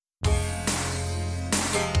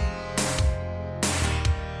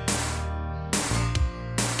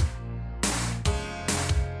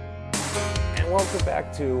welcome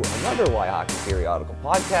back to another Why Hockey Periodical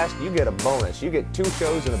podcast. You get a bonus. You get 2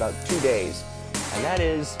 shows in about 2 days. And that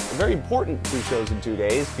is a very important 2 shows in 2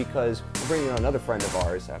 days because we're bringing on another friend of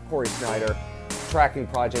ours, Corey Snyder, Tracking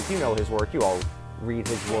Project. You know his work. You all read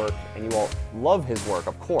his work, and you all love his work,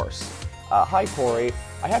 of course. Hi, Corey.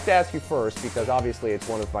 I have to ask you first, because obviously it's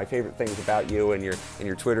one of my favorite things about you and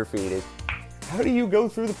your Twitter feed is, how do you go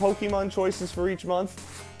through the Pokemon choices for each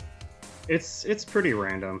month? It's pretty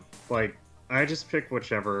random. Like, I just pick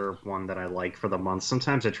whichever one that I like for the month.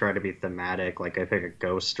 Sometimes I try to be thematic, like I pick a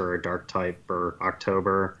ghost or a dark type for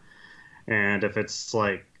October. And if it's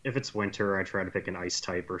winter, I try to pick an ice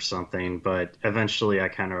type or something. But eventually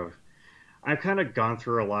I've kind of gone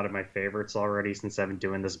through a lot of my favorites already since I've been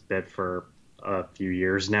doing this bit for a few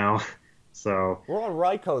years now. So we're on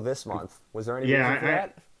Raikou this month. Was there any reason for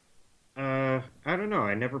that? I don't know.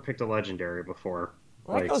 I never picked a legendary before.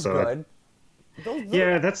 Raikou's good.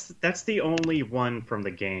 Yeah, that's the only one from the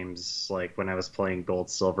games, like when I was playing Gold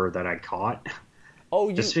Silver, that I caught. Oh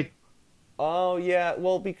yeah,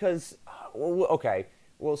 well because okay,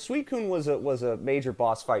 well Suicune was a major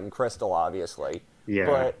boss fight in Crystal, obviously. Yeah.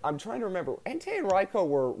 But I'm trying to remember. Entei and Raikou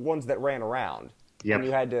were ones that ran around.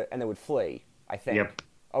 Yep. And they would flee, I think. Yep.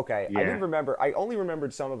 Okay. Yeah. I didn't remember. I only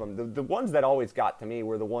remembered some of them. The ones that always got to me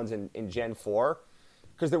were the ones in Gen 4.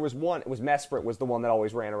 Because there was one, it was Mesprit was the one that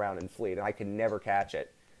always ran around and fleed, and I could never catch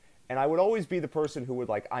it. And I would always be the person who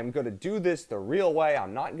would I'm going to do this the real way.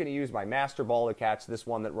 I'm not going to use my Master Ball to catch this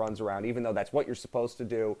one that runs around, even though that's what you're supposed to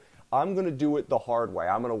do. I'm going to do it the hard way.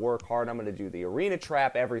 I'm going to work hard. I'm going to do the arena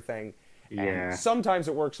trap, everything. Yeah. And sometimes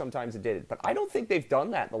it worked, sometimes it didn't. But I don't think they've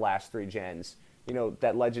done that in the last 3 gens. You know,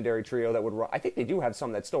 that legendary trio that would run. I think they do have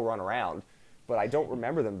some that still run around, but I don't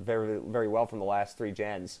remember them very, very well from the last 3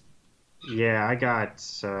 gens. Yeah, I got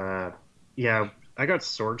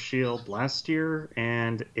Sword Shield last year,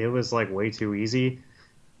 and it was way too easy.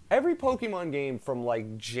 Every Pokemon game from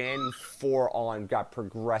Gen 4 on got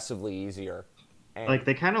progressively easier. And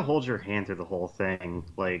they kind of hold your hand through the whole thing.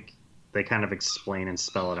 They kind of explain and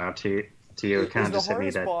spell it out to you. It kind of just hit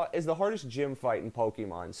me that... Is the hardest gym fight in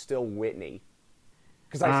Pokemon still Whitney?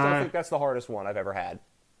 Because I still think that's the hardest one I've ever had.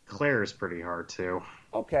 Claire is pretty hard too.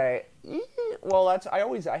 Okay, well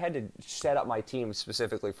I had to set up my team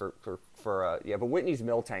specifically for but Whitney's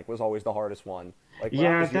Miltank was always the hardest one. When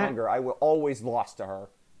I was younger, I always lost to her.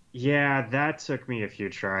 Yeah, that took me a few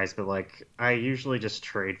tries, but I usually just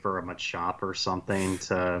trade for a Machop or something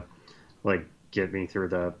to get me through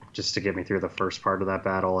the first part of that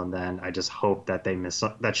battle, and then I just hope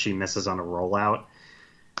that she misses on a rollout.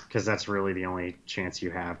 Because that's really the only chance you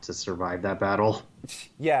have to survive that battle.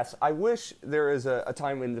 Yes, I wish there is a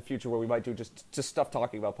time in the future where we might do just stuff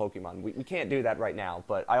talking about Pokemon. We can't do that right now,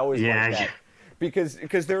 but I always like that.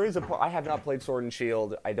 Because there is I have not played Sword and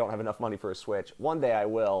Shield. I don't have enough money for a Switch. One day I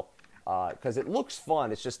will, because it looks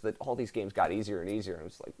fun. It's just that all these games got easier and easier. And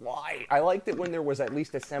it's why? I liked it when there was at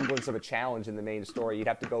least a semblance of a challenge in the main story. You'd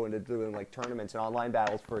have to go into doing tournaments and online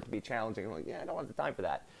battles for it to be challenging. I'm I don't have the time for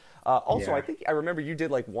that. I think I remember you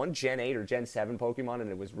did one Gen 8 or Gen 7 Pokemon,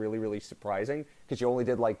 and it was really, really surprising because you only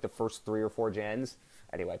did the first 3 or 4 gens.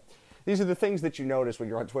 Anyway, these are the things that you notice when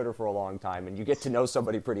you're on Twitter for a long time and you get to know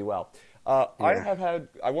somebody pretty well. I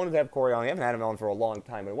wanted to have Corey on. I haven't had him on for a long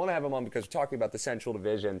time. I want to have him on because we're talking about the Central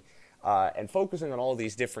Division and focusing on all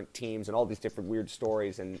these different teams and all these different weird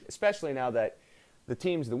stories, and especially now that the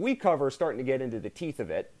teams that we cover are starting to get into the teeth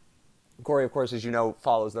of it. Corey, of course, as you know,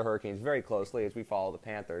 follows the Hurricanes very closely as we follow the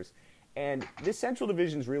Panthers. And this Central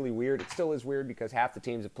Division is really weird. It still is weird because half the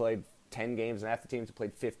teams have played 10 games and half the teams have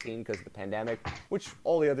played 15 because of the pandemic, which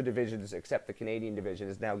all the other divisions except the Canadian division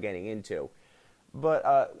is now getting into.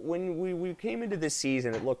 But when we came into this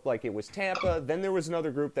season, it looked like it was Tampa. Then there was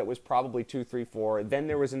another group that was probably 2, 3, 4. Then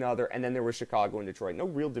there was another, and then there was Chicago and Detroit. No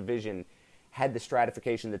real division had the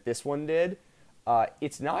stratification that this one did.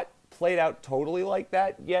 It's not played out totally like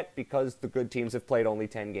that yet because the good teams have played only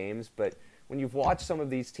 10 games. But when you've watched some of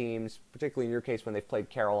these teams, particularly in your case when they've played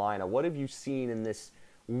Carolina, what have you seen in this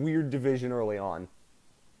weird division early on?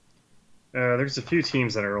 There's a few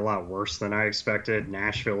teams that are a lot worse than I expected.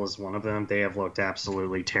 Nashville is one of them. They have looked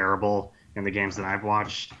absolutely terrible in the games that I've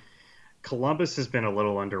watched. Columbus has been a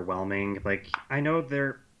little underwhelming. I know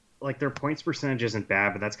their points percentage isn't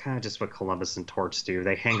bad, but that's kind of just what Columbus and Torts do.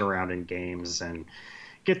 They hang around in games and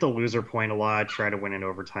get the loser point a lot, try to win an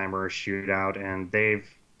overtime or a shootout, and they've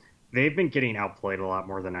been getting outplayed a lot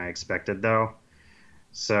more than I expected, though.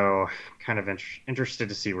 So kind of interested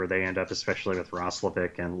to see where they end up, especially with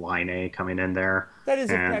Roslovic and Line coming in there.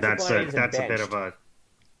 That's a bit of a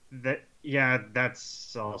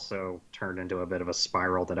that's also turned into a bit of a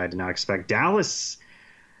spiral that I did not expect. Dallas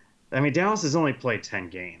I mean, Dallas has only played 10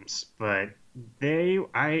 games, but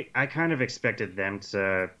I kind of expected them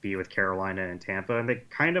to be with Carolina and Tampa, and they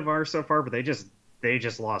kind of are so far, but they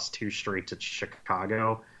just lost two straight to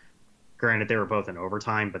Chicago. Granted, they were both in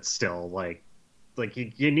overtime, but still, like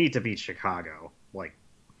you need to beat Chicago. Like,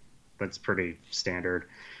 that's pretty standard.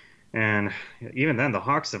 And even then, the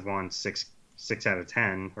Hawks have won six out of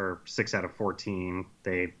 10 or 6 out of 14.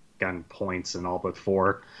 They've gotten points in all but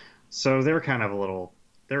four, so they're a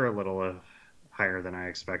little higher than I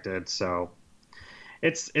expected. So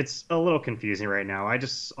it's a little confusing right now.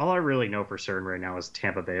 All I really know for certain right now is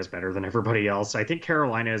Tampa Bay is better than everybody else. I think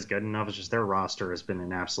Carolina is good enough. It's just their roster has been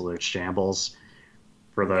in absolute shambles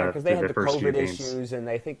for Yeah, because they had the first few COVID games. issues, and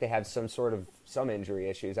I think they have some injury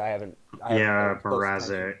issues. I haven't Yeah, paid close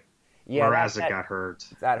attention. Mrazek Yeah, Mrazek got hurt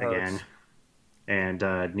that again, hurts.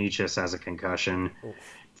 and Nietzsche has a concussion. Oof.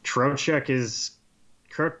 Trocheck is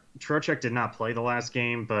Trocheck did not play the last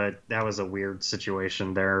game, but that was a weird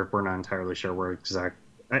situation there. We're not entirely sure where exact.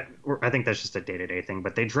 I think that's just a day-to-day thing.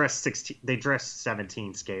 But they dressed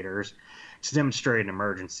 17 skaters to demonstrate an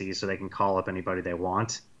emergency, so they can call up anybody they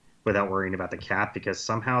want without worrying about the cap. Because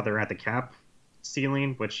somehow they're at the cap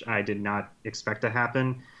ceiling, which I did not expect to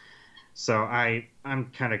happen. So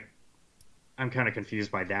I'm kind of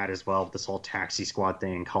confused by that as well. This whole taxi squad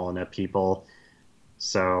thing, calling up people.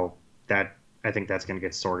 So that I think that's going to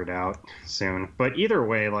get sorted out soon. But either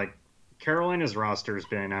way, like Carolina's roster has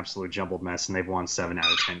been an absolute jumbled mess, and they've won 7 out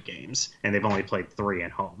of 10 games, and they've only played three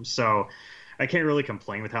at home. So I can't really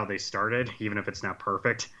complain with how they started, even if it's not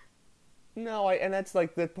perfect. No, and that's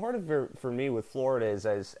like the part of it for me with Florida is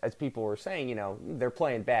as people were saying, they're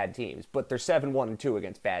playing bad teams, but they're 7-1-2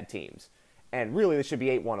 against bad teams, and really they should be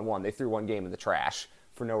 8-1-1. They threw one game in the trash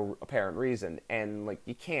for no apparent reason, and like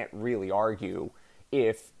you can't really argue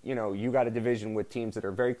if you got a division with teams that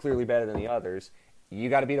are very clearly better than the others. You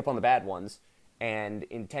got to beat up on the bad ones. And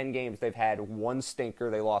in 10 games, they've had one stinker.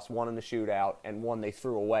 They lost one in the shootout, and one they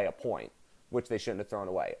threw away a point, which they shouldn't have thrown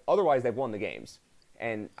away. Otherwise, they've won the games.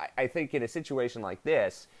 And I think in a situation like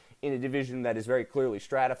this, in a division that is very clearly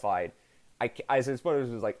stratified, as I suppose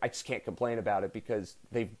it was like, I just can't complain about it because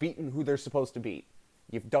they've beaten who they're supposed to beat.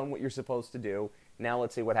 You've done what you're supposed to do. Now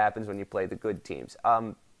let's see what happens when you play the good teams.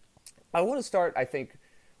 I want to start, I think,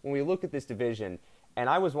 when we look at this division, and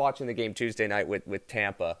I was watching the game Tuesday night with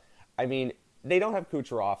Tampa. I mean, they don't have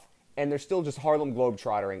Kucherov, and they're still just Harlem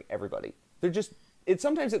Globetrottering everybody.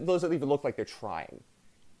 Sometimes it doesn't even look like they're trying.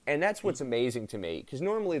 And that's what's amazing to me, because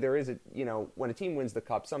normally there is when a team wins the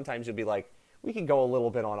cup, sometimes you'll be like, we can go a little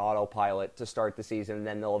bit on autopilot to start the season, and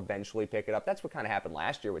then they'll eventually pick it up. That's what kind of happened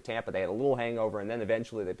last year with Tampa. They had a little hangover, and then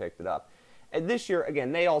eventually they picked it up. And this year,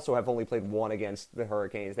 again, they also have only played one against the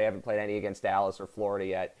Hurricanes. They haven't played any against Dallas or Florida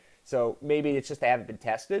yet. So maybe it's just they haven't been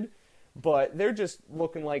tested. But they're just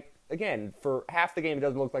looking like, again, for half the game, it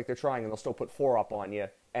doesn't look like they're trying, and they'll still put four up on you,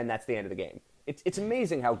 and that's the end of the game. It's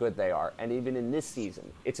amazing how good they are. And even in this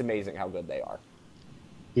season, it's amazing how good they are.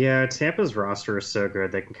 Yeah, Tampa's roster is so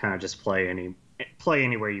good they can kind of just play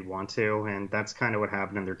anywhere you want to, and that's kind of what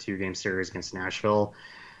happened in their 2-game series against Nashville.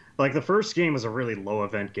 Like the first game was a really low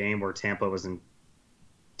event game where Tampa was in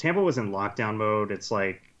lockdown mode. It's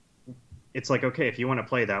like okay, if you want to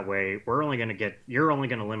play that way, you're only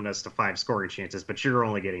going to limit us to 5 scoring chances, but you're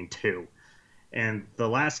only getting 2. And the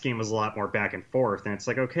last game was a lot more back and forth, and it's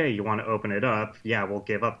like, okay, you want to open it up? Yeah, we'll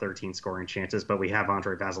give up 13 scoring chances, but we have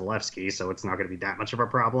Andre Vasilevsky, so it's not going to be that much of a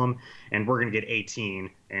problem, and we're going to get 18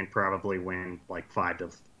 and probably win like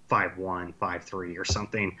 5-1, 5-3 or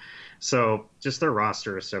something. So just their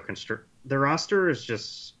roster is their roster is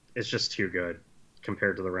just too good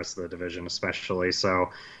compared to the rest of the division, especially. So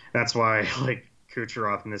that's why like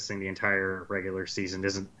Kucherov missing the entire regular season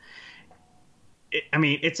isn't. I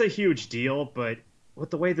mean, it's a huge deal, but with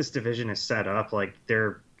the way this division is set up, like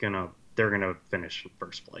they're gonna finish in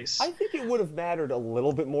first place. I think it would have mattered a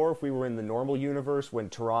little bit more if we were in the normal universe when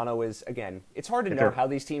Toronto is, again, it's hard to know how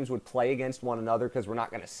these teams would play against one another because we're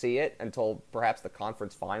not going to see it until perhaps the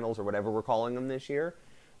conference finals or whatever we're calling them this year.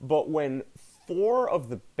 But when 4 of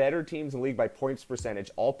the better teams in the league by points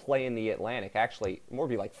percentage all play in the Atlantic, actually, more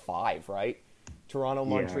be like 5, right? Toronto,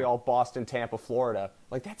 Montreal, Boston, Tampa, Florida.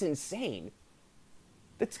 Like, that's insane.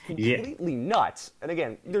 That's completely nuts. And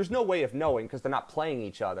again, there's no way of knowing because they're not playing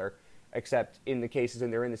each other, except in the cases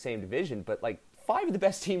when they're in the same division. But like 5 of the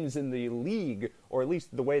best teams in the league, or at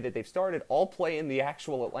least the way that they've started, all play in the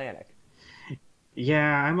actual Atlantic.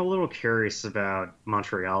 Yeah, I'm a little curious about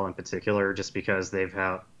Montreal in particular, just because they've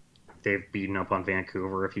beaten up on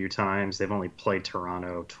Vancouver a few times. They've only played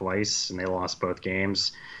Toronto twice, and they lost both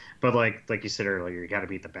games. But like you said earlier, you got to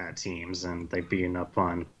beat the bad teams, and they've beaten up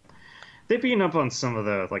on some of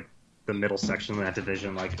the like the middle section of that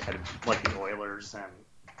division, like the Oilers and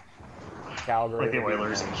Calgary. Like the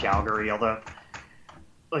Oilers and Calgary, although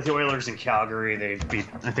like the Oilers in Calgary,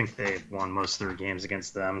 I think they won most of their games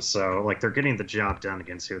against them. So like they're getting the job done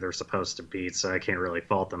against who they're supposed to beat. So I can't really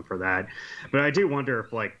fault them for that. But I do wonder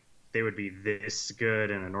if like they would be this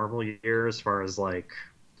good in a normal year as far as like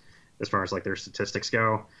their statistics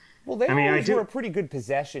go. Well, they always were a pretty good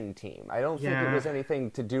possession team. I don't think it was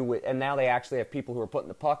anything to do with, and now they actually have people who are putting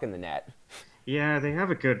the puck in the net. Yeah, they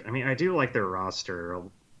have a good. I mean, I do like their roster.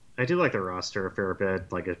 I do like their roster a fair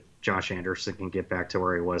bit. Like if Josh Anderson can get back to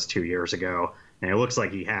where he was 2 years ago, and it looks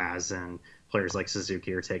like he has, and players like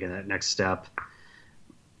Suzuki are taking that next step.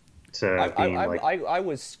 I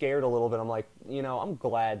was scared a little bit. I'm like, I'm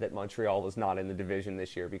glad that Montreal was not in the division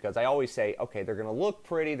this year, because I always say, okay, they're going to look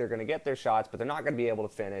pretty, they're going to get their shots, but they're not going to be able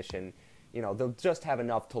to finish, and they'll just have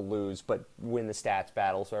enough to lose but win the stats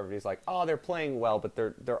battle. So everybody's like, oh, they're playing well, but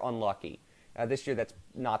they're unlucky. This year that's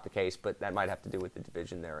not the case, but that might have to do with the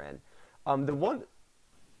division they're in.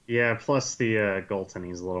 Yeah, plus the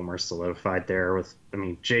goaltending is a little more solidified there.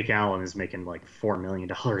 Jake Allen is making like $4 million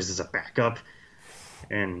as a backup,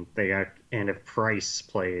 and if Price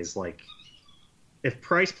plays like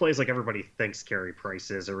everybody thinks Carey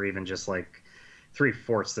Price is, or even just like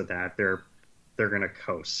 3/4 of that, they're gonna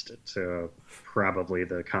coast to probably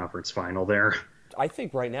the conference final there. I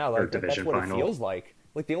think right now that's what final. It feels like.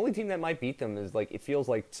 Like, the only team that might beat them is, like, it feels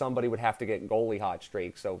like somebody would have to get goalie hot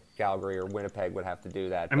streaks, so Calgary or Winnipeg would have to do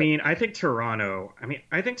that. I think Toronto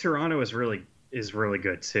is really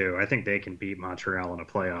good, too. I think they can beat Montreal in a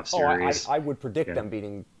playoff series. I would predict them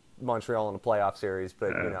beating Montreal in a playoff series,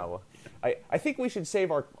 but, I think we should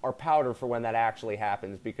save our powder for when that actually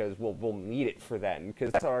happens, because we'll need it for then,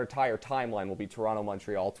 because that's our entire timeline will be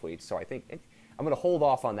Toronto-Montreal tweets, so I think I'm going to hold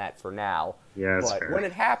off on that for now. Yeah, that's but fair. When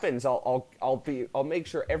it happens, I'll make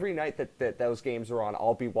sure every night that those games are on,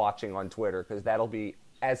 I'll be watching on Twitter, because that'll be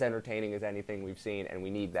as entertaining as anything we've seen, and we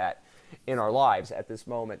need that in our lives at this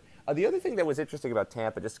moment. The other thing that was interesting about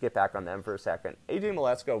Tampa, just to get back on them for a second, AJ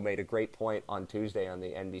Malesko made a great point on Tuesday on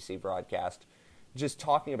the NBC broadcast, just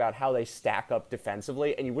talking about how they stack up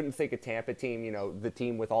defensively, and you wouldn't think a Tampa team, the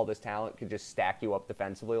team with all this talent, could just stack you up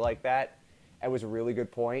defensively like that. That was a really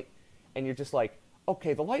good point. And you're just like,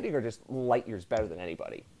 okay, the Lightning are just light years better than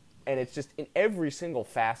anybody. And it's just in every single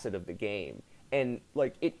facet of the game. And,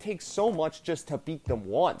 like, it takes so much just to beat them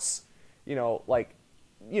once. It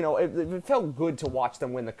felt good to watch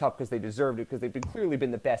them win the Cup because they deserved it, because they've clearly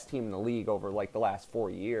been the best team in the league over, like, the last 4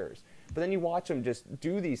 years. But then you watch them just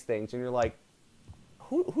do these things, and you're like,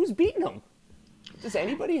 who's beating them? Does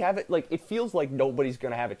anybody have it? Like, it feels like nobody's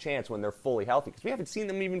going to have a chance when they're fully healthy, because we haven't seen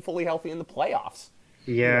them even fully healthy in the playoffs.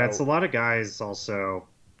 Yeah, it's a lot of guys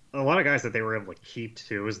that they were able to keep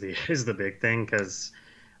too is the big thing, because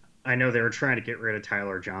I know they were trying to get rid of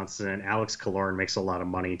Tyler Johnson. Alex Killorn makes a lot of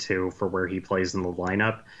money too for where he plays in the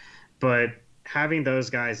lineup, but having those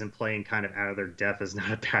guys and playing kind of out of their depth is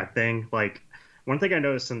not a bad thing. Like, one thing I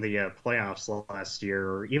noticed in the playoffs last year,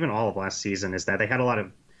 or even all of last season, is that they had a lot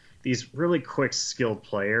of these really quick, skilled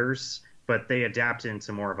players, but they adapted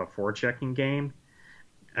into more of a forechecking game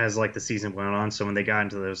as like the season went on. So when they got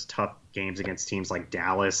into those tough games against teams like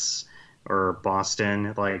Dallas or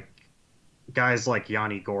Boston, like guys like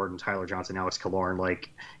Yanni Gordon, Tyler Johnson, Alex Killorn, like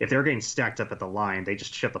if they're getting stacked up at the line, they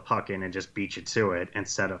just chip the puck in and just beat you to it and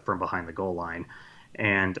set up from behind the goal line.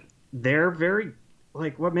 And they're very,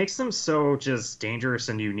 like, what makes them so just dangerous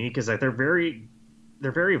and unique is that they're very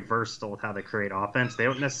versatile with how they create offense. They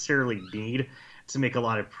don't necessarily need to make a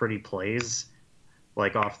lot of pretty plays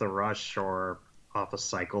like off the rush or off a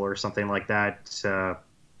cycle or something like that to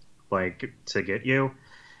get you.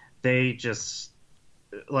 They just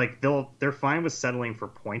they're fine with settling for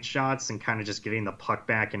point shots and kind of just getting the puck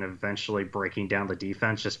back and eventually breaking down the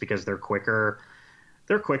defense, just because they're quicker.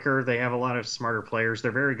 They have a lot of smarter players.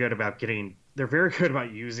 They're very good about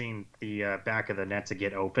using the back of the net to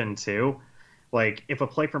get open too. Like, if a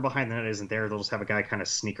play from behind the net isn't there, they'll just have a guy kind of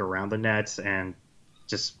sneak around the net and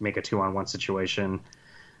just make a 2-on-1 situation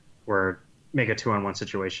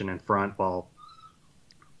in front, while,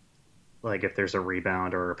 like, if there's a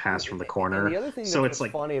rebound or a pass from the corner. And the other thing that's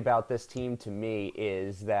funny about this team to me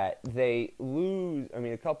is that they lose. I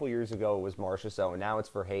mean, a couple years ago it was Marchessault, and now it's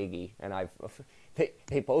Verhaeghe, and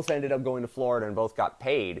they both ended up going to Florida and both got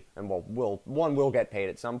paid, and one will get paid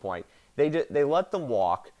at some point. They let them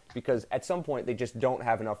walk because at some point they just don't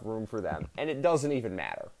have enough room for them, and it doesn't even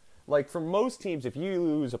matter. Like, for most teams, if you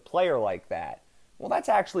lose a player like that, well, that's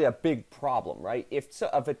actually a big problem, right? If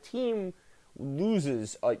a team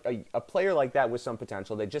loses a player like that with some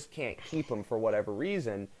potential, they just can't keep him for whatever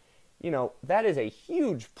reason, that is a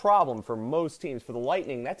huge problem for most teams. For the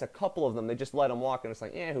Lightning, that's a couple of them. They just let them walk, and it's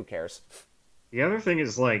like, who cares? The other thing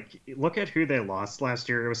is, like, look at who they lost last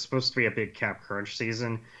year. It was supposed to be a big cap crunch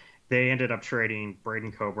season. They ended up trading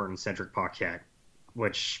Braden Coburn and Cedric Paquette,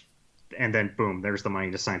 and then boom, there's the money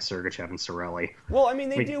to sign Sergachev and Sorelli. Well, I mean,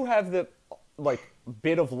 they do have the,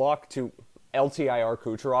 bit of luck to LTIR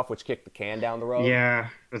Kucherov, which kicked the can down the road. Yeah,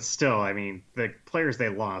 but still, I mean, the players they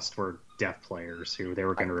lost were depth players who they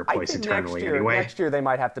were going to replace eternally anyway. Next year, they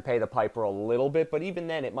might have to pay the piper a little bit, but even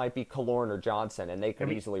then, it might be Killorn or Johnson, and they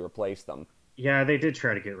could easily replace them. Yeah, they did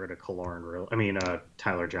try to get rid of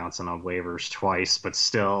Tyler Johnson on waivers twice, but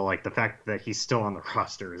still, like, the fact that he's still on the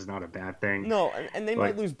roster is not a bad thing. No, and they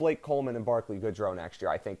might lose Blake Coleman and Barclay Goodrow next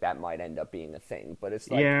year. I think that might end up being a thing, but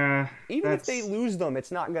it's like, even if they lose them,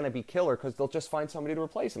 it's not going to be killer because they'll just find somebody to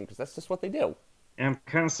replace them because that's just what they do. And I'm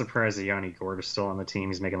kind of surprised that Yanni Gourde is still on the team.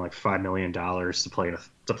 He's making like $5 million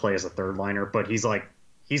to play as a third liner, but he's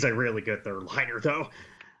a really good third liner though.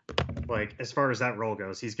 Like, as far as that role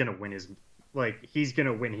goes, he's gonna win his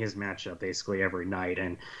matchup basically every night.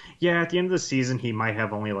 And yeah, at the end of the season, he might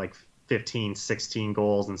have only like 15, 16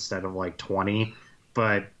 goals instead of like 20,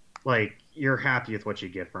 but like, you're happy with what you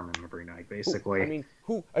get from him every night, basically.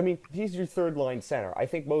 He's your third line center. I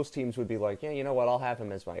think most teams would be like, yeah, you know what? I'll have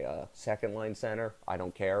him as my second line center. I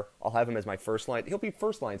don't care. I'll have him as my first line. He'll be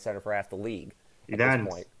first line center for half the league at this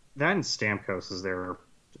point. That and Stamkos is there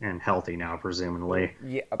and healthy now, presumably.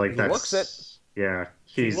 Yeah, like, he looks it. Yeah,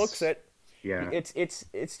 he looks it. Yeah, it's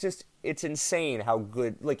insane how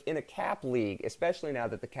good, like, in a cap league, especially now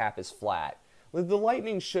that the cap is flat. The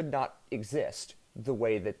Lightning should not exist the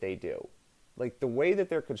way that they do. Like, the way that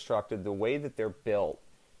they're constructed, the way that they're built,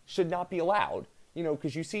 should not be allowed.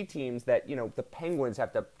 Because you see teams that, the Penguins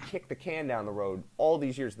have to kick the can down the road all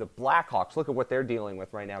these years. The Blackhawks, look at what they're dealing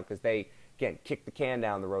with right now because they, again, kick the can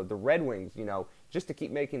down the road. The Red Wings, just to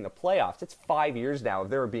keep making the playoffs. It's 5 years now of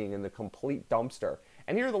their being in the complete dumpster.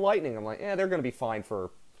 And here are the Lightning. I'm like, they're going to be fine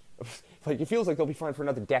for, like, it feels like they'll be fine for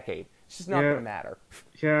another decade. It's just not going to matter.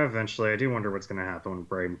 Yeah, eventually. I do wonder what's going to happen when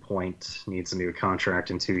Brayden Point needs a new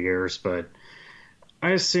contract in 2 years, but I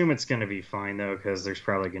assume it's going to be fine, though, because there's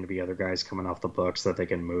probably going to be other guys coming off the books that they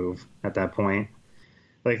can move at that point.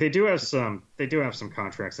 Like, they do have some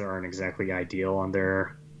contracts that aren't exactly ideal on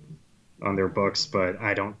their books, but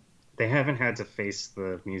they haven't had to face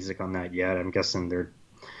the music on that yet. I'm guessing they're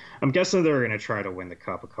going to try to win the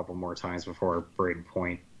cup a couple more times before Brayden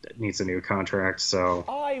Point needs a new contract. So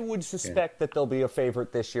I would suspect that they'll be a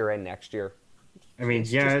favorite this year and next year. I mean,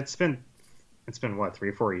 it's been what, 3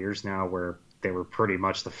 or 4 years now where they were pretty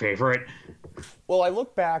much the favorite. Well, I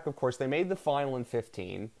look back, of course, they made the final in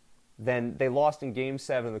 15. Then they lost in Game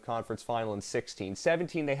 7 of the conference final in 16.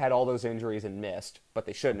 17, they had all those injuries and missed, but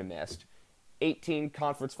they shouldn't have missed. 18,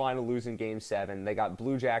 conference final, losing Game 7. They got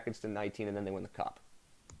Blue Jackets to 19, and then they win the cup.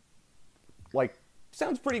 Like,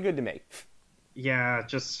 sounds pretty good to me. Yeah,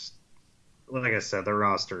 just like I said, the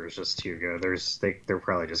roster is just too good. They're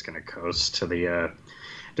probably just going to coast to the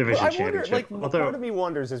division championship. Part of me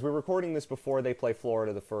wonders, as we're recording this before they play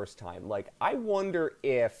Florida the first time, like, I wonder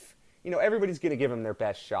if, everybody's going to give them their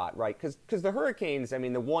best shot, right? Because the Hurricanes, I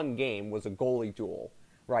mean, the one game was a goalie duel,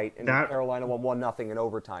 right? And Carolina won 1-0 in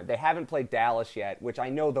overtime. They haven't played Dallas yet, which I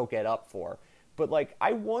know they'll get up for. But, like,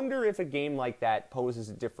 I wonder if a game like that poses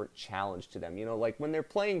a different challenge to them. Like, when they're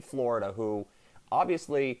playing Florida, who,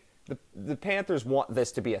 obviously, the Panthers want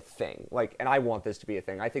this to be a thing. Like, and I want this to be a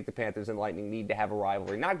thing. I think the Panthers and Lightning need to have a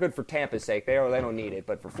rivalry. Not good for Tampa's sake. They don't need it.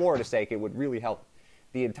 But for Florida's sake, it would really help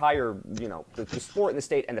the entire, the sport in the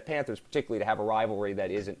state and the Panthers particularly to have a rivalry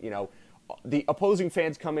that isn't, the opposing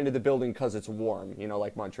fans come into the building because it's warm,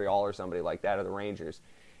 like Montreal or somebody like that, or the Rangers.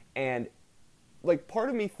 And, like, part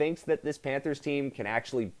of me thinks that this Panthers team can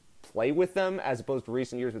actually play with them as opposed to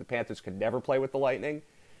recent years where the Panthers could never play with the Lightning.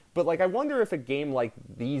 But, like, I wonder if a game like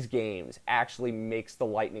these games actually makes the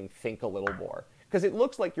Lightning think a little more. Because it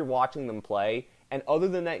looks like you're watching them play, and other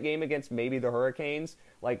than that game against maybe the Hurricanes,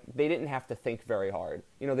 like, they didn't have to think very hard.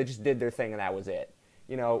 They just did their thing and that was it.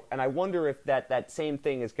 And I wonder if that same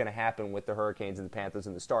thing is going to happen with the Hurricanes and the Panthers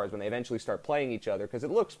and the Stars when they eventually start playing each other, because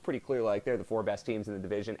it looks pretty clear like they're the 4 best teams in the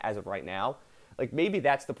division as of right now. Like, maybe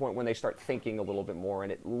that's the point when they start thinking a little bit more,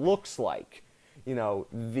 and it looks like,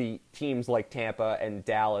 the teams like Tampa and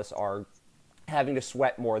Dallas are having to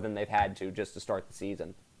sweat more than they've had to just to start the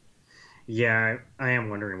season. Yeah, I am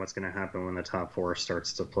wondering what's going to happen when the top 4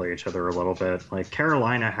 starts to play each other a little bit. Like,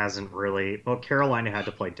 Carolina had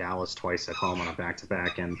to play Dallas twice at home on a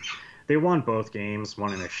back-to-back, and they won both games,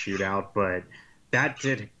 one in a shootout, but that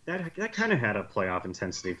kind of had a playoff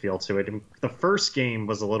intensity feel to it. And the first game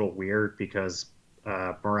was a little weird because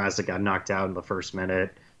Mrazek got knocked out in the first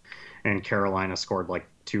minute, and Carolina scored like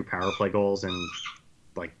 2 power play goals in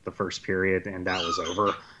like the first period, and that was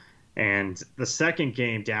over. And the second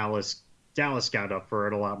game, Dallas got up for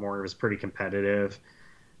it a lot more. It was pretty competitive,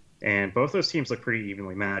 and both those teams looked pretty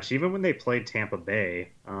evenly matched. Even when they played Tampa Bay,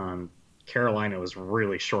 Carolina was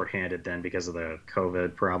really shorthanded then because of the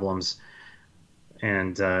COVID problems,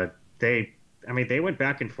 and they went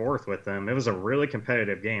back and forth with them. It was a really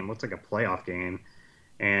competitive game. It looked like a playoff game.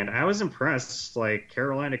 And I was impressed. Like,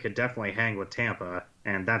 Carolina could definitely hang with Tampa,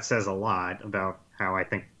 and that says a lot about how I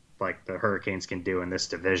think like the Hurricanes can do in this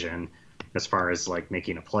division as far as like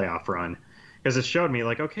making a playoff run. Because it showed me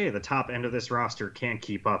like, okay, the top end of this roster can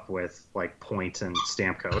keep up with like Point and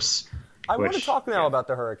Stamkos. I want to talk now about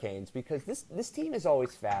the Hurricanes because this team has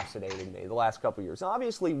always fascinated me the last couple of years.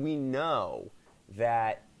 Obviously, we know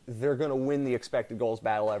that they're going to win the expected goals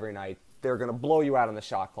battle every night. They're going to blow you out on the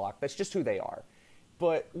shot clock. That's just who they are.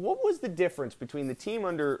 But what was the difference between the team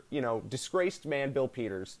under, disgraced man Bill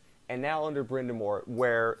Peters and now under Brind'Amour,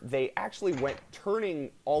 where they actually went turning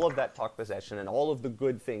all of that puck possession and all of the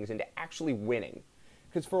good things into actually winning?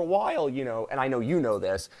 Because for a while, and I know you know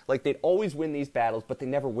this, like they'd always win these battles, but they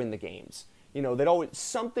never win the games. They'd always,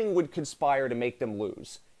 something would conspire to make them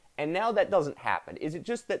lose. And now that doesn't happen. Is it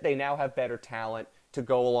just that they now have better talent to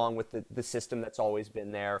go along with the system that's always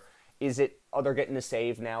been there? Is it, they're getting a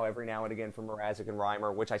save now every now and again from Mrazek and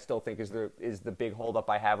Reimer, which I still think is the big holdup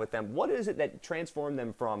I have with them. What is it that transformed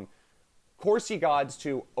them from Corsi gods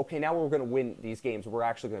to, okay, now we're going to win these games, we're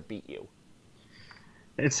actually going to beat you?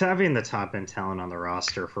 It's having the top end talent on the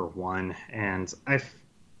roster for one, and I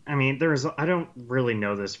don't really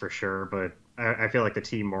know this for sure, but I feel like the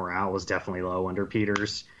team morale was definitely low under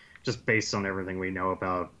Peters, just based on everything we know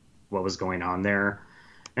about what was going on there.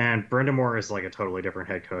 And Brind'Amour is like a totally different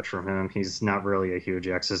head coach from him. He's not really a huge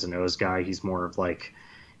X's and O's guy. He's more like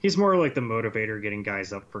the motivator, getting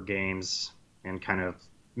guys up for games and kind of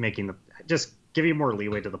just giving more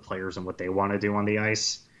leeway to the players and what they want to do on the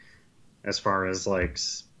ice, as far as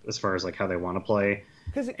how they want to play.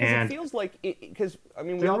 Because it feels like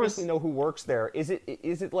we obviously know who works there. Is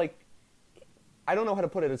it like, I don't know how to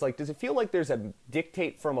put it. It's like, does it feel like there's a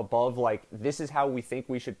dictate from above, like this is how we think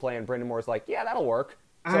we should play, and Brind'Amour's like, yeah, that'll work.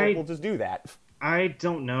 So we'll just do that. I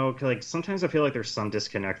don't know. Like sometimes I feel like there's some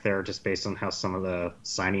disconnect there, just based on how some of the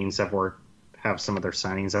signings have worked.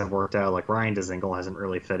 Out. Like Ryan Dzingel hasn't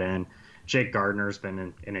really fit in. Jake Gardner's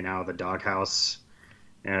been in and out of the doghouse.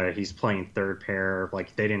 He's playing third pair.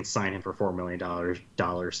 Like they didn't sign him for $4 million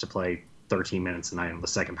to play 13 minutes a night on the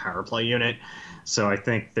second power play unit. So I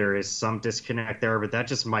think there is some disconnect there, but that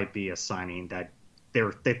just might be a signing that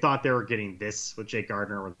they thought they were getting this with Jake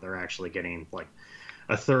Gardner, when they're actually getting like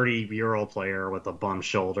a 30-year-old player with a bum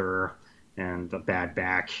shoulder and a bad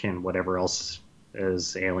back and whatever else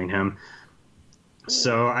is ailing him.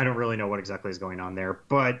 So I don't really know what exactly is going on there,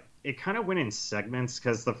 but it kind of went in segments,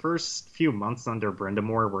 because the first few months under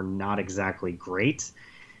Brind'Amour were not exactly great.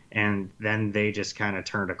 And then they just kind of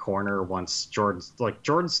turned a corner once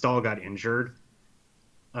Jordan Staal got injured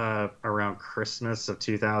around Christmas of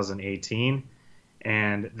 2018.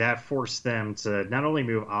 And that forced them to not only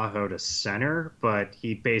move Aho to center, but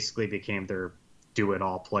he basically became their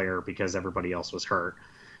do-it-all player because everybody else was hurt.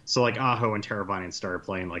 So like Aho and Teravainen started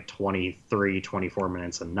playing like 23, 24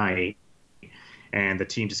 minutes a night, and the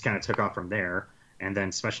team just kind of took off from there. And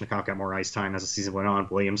then Svechnikov got more ice time as the season went on.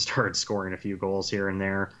 Williams started scoring a few goals here and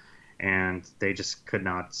there, and they just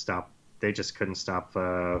couldn't stop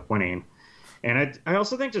winning. And I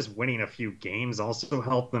also think just winning a few games also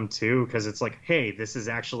helped them too, because it's like, hey, this is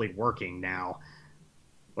actually working now.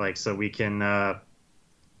 Like, so we can,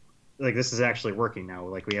 this is actually working now.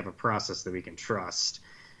 Like, we have a process that we can trust.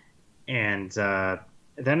 And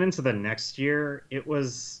then into the next year, it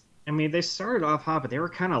was, they started off hot, but they were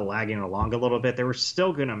kind of lagging along a little bit. They were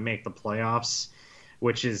still going to make the playoffs,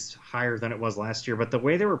 which is higher than it was last year. But the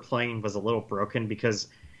way they were playing was a little broken, because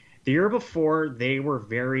the year before, they were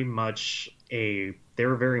very much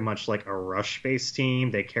like a rush-based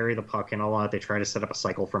team. They carry the puck in a lot. They try to set up a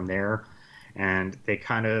cycle from there, and they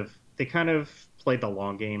kind of played the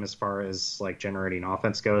long game as far as like generating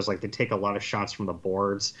offense goes. Like they take a lot of shots from the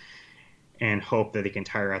boards and hope that they can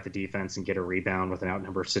tire out the defense and get a rebound with an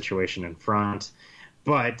outnumbered situation in front.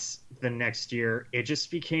 But the next year, it just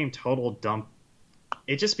became total dump.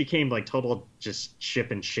 It just became like total just chip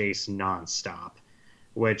and chase nonstop,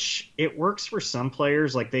 which it works for some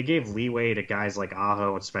players. Like they gave leeway to guys like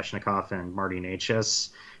Aho and Svechnikov and Marty Necas,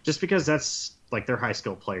 just because that's like they're high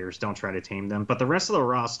skill players. Don't try to tame them. But the rest of the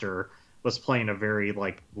roster was playing a very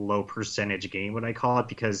like low percentage game, what I call it,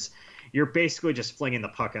 because you're basically just flinging the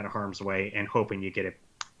puck out of harm's way and hoping you get it,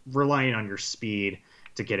 relying on your speed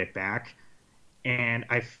to get it back. And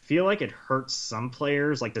I feel like it hurts some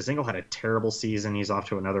players. Like Dzingel had a terrible season. He's off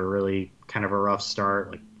to another really kind of a rough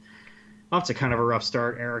start.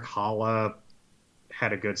 Eric Holla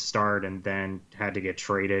had a good start and then had to get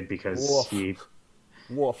traded because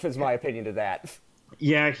Wolf is my opinion to that.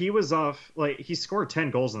 Yeah, he was off. Like he scored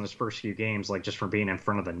 10 goals in his first few games, like just from being in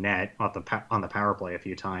front of the net on the power play a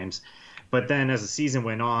few times. But then as the season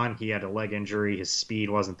went on, he had a leg injury. His speed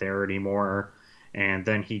wasn't there anymore, and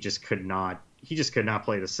then he just could not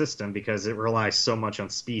play the system because it relies so much on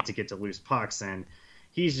speed to get to loose pucks. And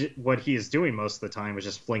what he is doing most of the time is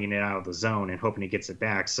just flinging it out of the zone and hoping he gets it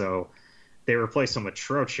back. So they replaced him with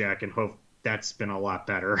Trocheck and hope that's been a lot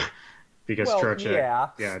better. Because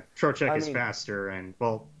Trocheck is faster, and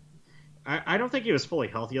I don't think he was fully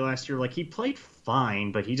healthy last year. Like he played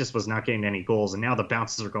fine, but he just was not getting any goals, and now the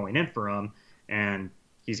bounces are going in for him, and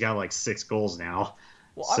he's got like 6 goals now.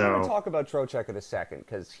 Well, I want to talk about Trocheck in a second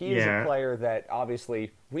because he is a player that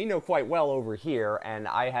obviously we know quite well over here, and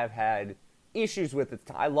I have had issues with it.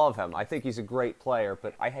 I love him. I think he's a great player,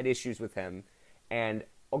 but I had issues with him, and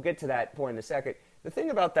I'll get to that point in a second. The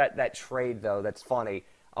thing about that trade, though, that's funny.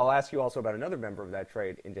 I'll ask you also about another member of that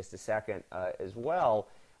trade in just a second as well.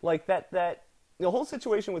 Like that the whole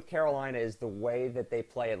situation with Carolina is the way that they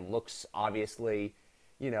play. It looks obviously,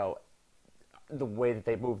 the way that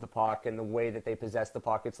they move the puck and the way that they possess the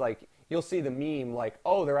puck. It's like you'll see the meme like,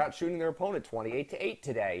 oh, they're out shooting their opponent 28-8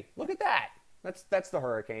 today. Look at that. That's the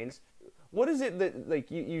Hurricanes. What is it that like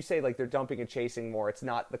you say like they're dumping and chasing more? It's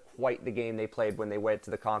not quite the game they played when they went to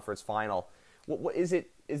the conference final. What is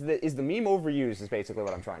it? Is the meme overused? Is basically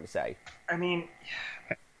what I'm trying to say. I mean,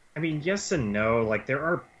 yes and no. Like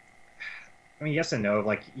yes and no.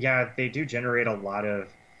 Like, yeah, they do generate a lot of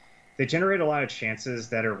chances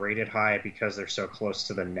that are rated high because they're so close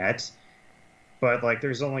to the net. But like,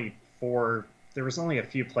 there was only a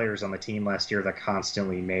few players on the team last year that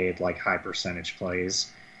constantly made like high percentage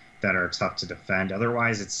plays that are tough to defend.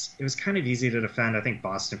 Otherwise, it was kind of easy to defend. I think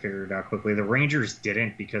Boston figured it out quickly. The Rangers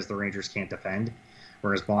didn't because the Rangers can't defend,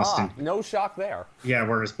 whereas Boston... no shock there. Yeah,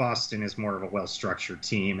 whereas Boston is more of a well-structured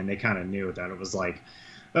team, and they kind of knew that it was like,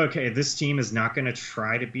 okay, this team is not going to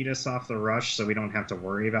try to beat us off the rush, so we don't have to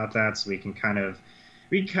worry about that, so we can kind of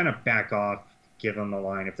back off, give them the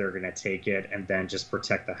line if they're going to take it, and then just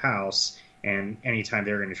protect the house, and anytime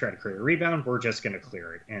they're going to try to create a rebound, we're just going to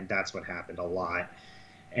clear it, and that's what happened a lot.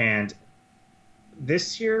 And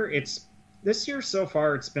this year so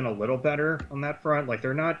far it's been a little better on that front. Like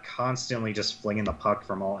they're not constantly just flinging the puck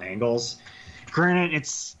from all angles. Granted,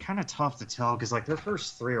 it's kind of tough to tell because like their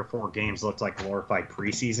first 3 or 4 games looked like glorified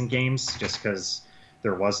preseason games just because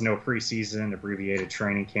there was no preseason, abbreviated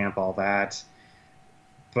training camp, all that.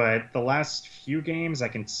 But the last few games, I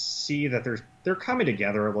can see that they're coming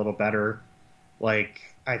together a little better. Like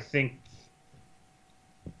I think.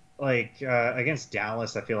 Like against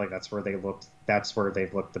Dallas, I feel like that's where they've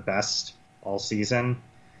looked the best all season.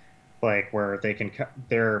 Like where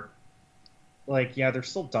they're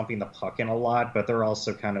still dumping the puck in a lot, but they're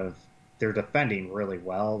also they're defending really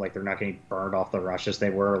well. Like they're not getting burned off the rush as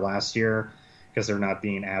they were last year because they're not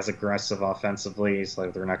being as aggressive offensively. So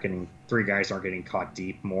like they're not getting 3 guys aren't getting caught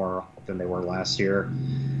deep more than they were last year.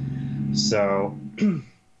 So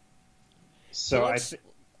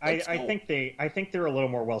I think they're a little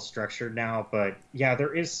more well structured now, but yeah,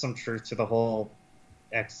 there is some truth to the whole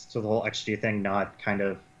XG thing,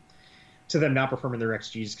 to them not performing their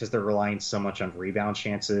XGs because they're relying so much on rebound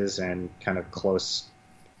chances and kind of close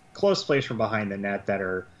plays from behind the net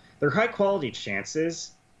they're high quality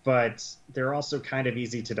chances, but they're also kind of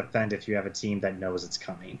easy to defend if you have a team that knows it's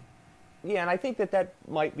coming. Yeah, and I think that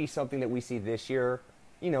might be something that we see this year.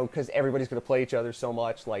 Because everybody's going to play each other so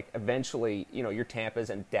much, like eventually, your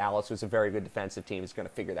Tampa's and Dallas, who's a very good defensive team, is going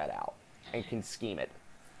to figure that out and can scheme it.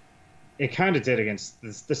 It kind of did against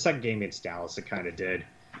the second game against Dallas. It kind of did.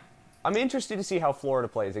 I'm interested to see how Florida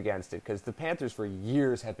plays against it because the Panthers for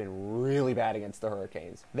years have been really bad against the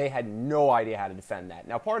Hurricanes. They had no idea how to defend that.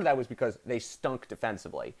 Now, part of that was because they stunk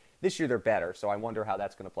defensively. This year they're better, so I wonder how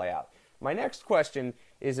that's going to play out. My next question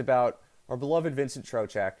is about our beloved Vincent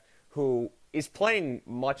Trocheck, who is playing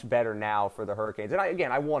much better now for the Hurricanes. And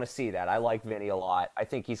I want to see that. I like Vinny a lot. I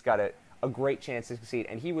think he's got a great chance to succeed.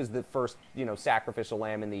 And he was the first, sacrificial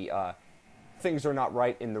lamb in the things are not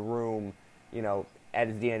right in the room,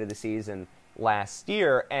 at the end of the season last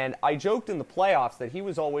year. And I joked in the playoffs that he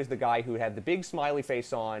was always the guy who had the big smiley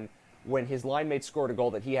face on when his line mate scored a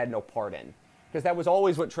goal that he had no part in. Because that was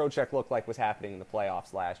always what Trocheck looked like was happening in the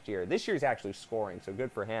playoffs last year. This year he's actually scoring, so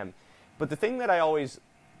good for him. But the thing that I always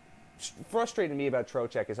frustrated me about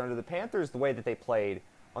Trocheck is under the Panthers, the way that they played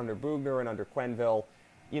under Bugner and under Quenneville,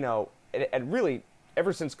 and really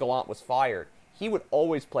ever since Gallant was fired, he would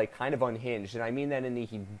always play kind of unhinged. And I mean that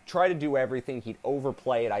he'd try to do everything. He'd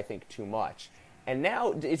overplay it, I think, too much. And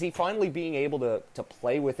now, is he finally being able to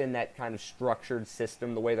play within that kind of structured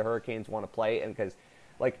system the way the Hurricanes want to play? And because,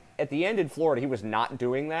 at the end in Florida, he was not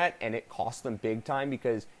doing that, and it cost them big time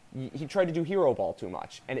because he tried to do hero ball too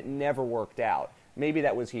much, and it never worked out. Maybe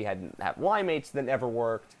that was he had line mates that never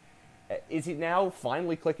worked. Is he now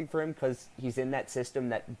finally clicking for him because he's in that system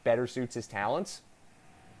that better suits his talents?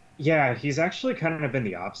 Yeah, he's actually kind of been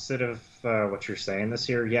the opposite of what you're saying this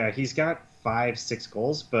year. Yeah, he's got 5-6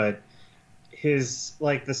 goals, but his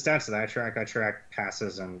the stats that I track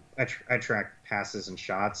passes and I track passes and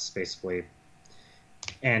shots basically,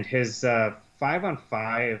 and his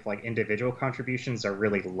 5-on-5 individual contributions are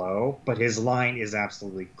really low, but his line is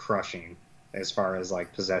absolutely crushing as far as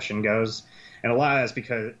possession goes. And a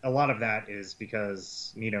lot of that is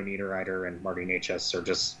because Nino Niederreiter and Marty Necas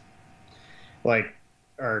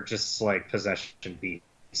are just possession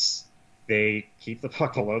beasts. They keep the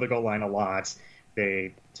puck below the goal line a lot.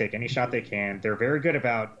 They take any shot they can. They're very good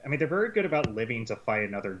about living to fight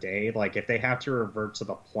another day. If they have to revert to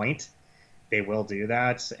the point, they will do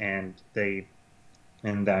that, and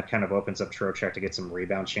that kind of opens up Trocheck to get some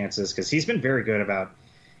rebound chances because he's been very good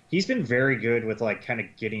with kind of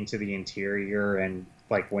getting to the interior and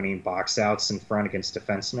winning box outs in front against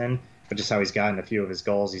defensemen, which is how he's gotten a few of his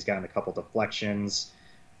goals. He's gotten a couple deflections.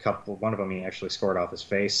 One of them he actually scored off his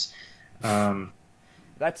face.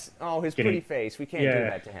 That's his pretty face. We can't do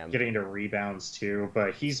that to him. Getting into rebounds too,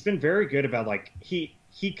 but he's been very good about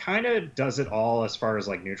he kind of does it all as far as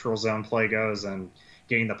neutral zone play goes and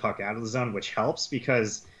getting the puck out of the zone, which helps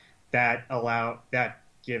because that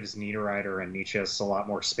gives Niederreiter and Necas a lot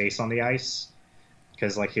more space on the ice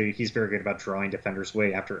because he's very good about drawing defenders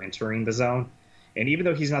away after entering the zone. And even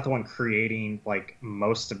though he's not the one creating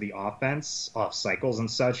most of the offense off cycles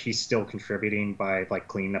and such, he's still contributing by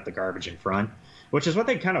cleaning up the garbage in front, which is what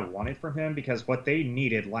they kind of wanted from him because what they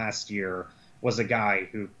needed last year was a guy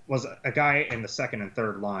in the second and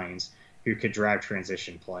third lines who could drive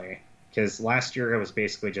transition play. Because last year it was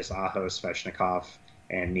basically just Aho, Svechnikov,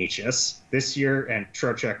 and Necas. This year, and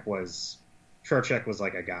Trocheck was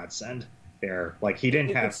like a godsend there. He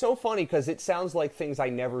didn't have. It's so funny because it sounds like things I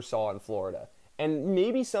never saw in Florida. And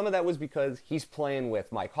maybe some of that was because he's playing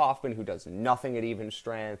with Mike Hoffman, who does nothing at even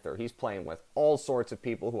strength, or he's playing with all sorts of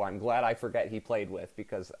people who I'm glad I forget he played with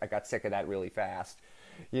because I got sick of that really fast,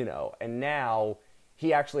 And now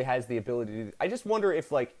he actually has the ability to. I just wonder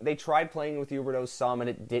if they tried playing with Huberdeau some and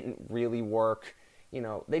it didn't really work.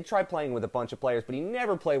 They tried playing with a bunch of players, but he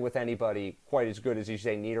never played with anybody quite as good as you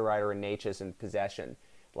say Niederreiter and Necas in possession.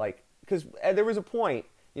 Because there was a point.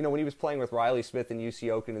 When he was playing with Riley Smith and UC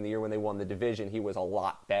Oaken in the year when they won the division, he was a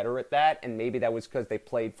lot better at that, and maybe that was because they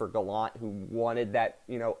played for Gallant, who wanted that,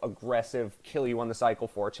 aggressive, kill you on the cycle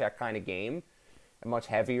forecheck kind of game, a much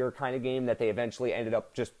heavier kind of game that they eventually ended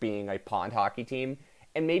up just being a pond hockey team,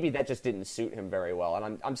 and maybe that just didn't suit him very well,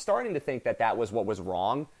 and I'm starting to think that was what was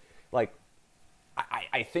wrong.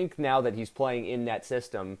 I think now that he's playing in that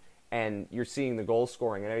system, and you're seeing the goal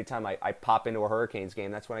scoring, and every time I pop into a Hurricanes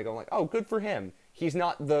game, that's when I go oh, good for him. He's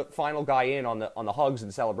not the final guy in on the hugs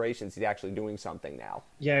and celebrations. He's actually doing something now.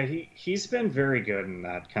 Yeah, he's been very good in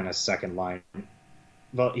that kind of second line.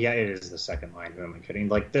 Well, yeah, it is the second line. Who am I kidding?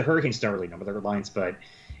 The Hurricanes don't really number their lines, but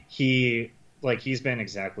he's been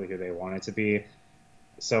exactly who they wanted to be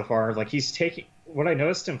so far. He's taking what I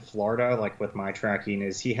noticed in Florida, with my tracking,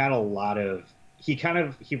 is he had a lot of. He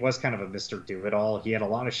was kind of a Mr. Do-It-All. He had a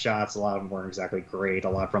lot of shots. A lot of them weren't exactly great. A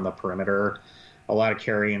lot from the perimeter. A lot of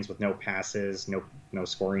carry-ins with no passes, no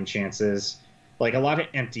scoring chances. A lot of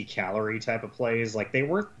empty calorie type of plays. They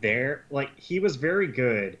weren't there. He was very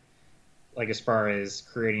good, as far as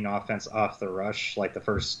creating offense off the rush. The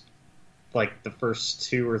first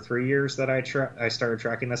 2 or 3 years that I started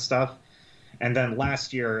tracking this stuff. And then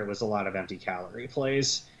last year it was a lot of empty calorie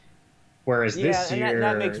plays. Whereas this year,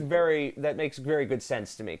 that makes very good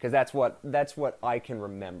sense to me because that's what I can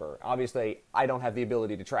remember. Obviously, I don't have the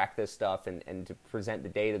ability to track this stuff and to present the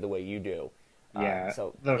data the way you do. Yeah.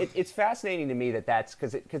 So it's fascinating to me that's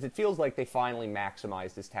because it feels like they finally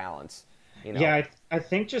maximized his talents. Yeah, I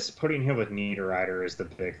think just putting him with Niederreiter is the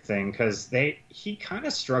big thing because he kind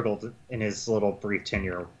of struggled in his little brief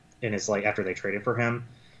tenure in his after they traded for him.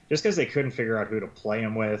 Just because they couldn't figure out who to play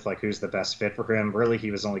him with, who's the best fit for him. Really,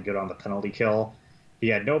 he was only good on the penalty kill. He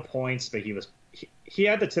had no points, but he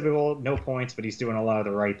had the typical no points, but he's doing a lot of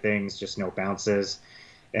the right things, just no bounces.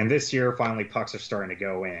 And this year, finally, pucks are starting to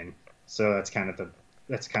go in. So that's kind of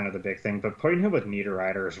that's kind of the big thing. But putting him with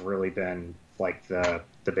Niederreiter has really been like the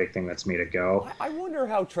big thing that's made it go. I wonder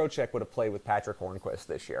how Trocheck would have played with Patrick Hornqvist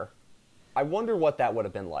this year. I wonder what that would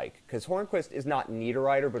have been like, because Hornqvist is not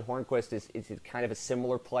Niederreiter, but Hornqvist is kind of a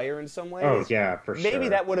similar player in some ways. Oh, yeah, for sure. Maybe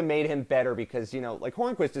that would have made him better because, like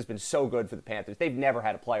Hornqvist has been so good for the Panthers. They've never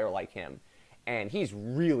had a player like him. And he's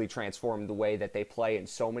really transformed the way that they play in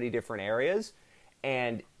so many different areas.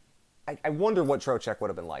 And I wonder what Trocheck would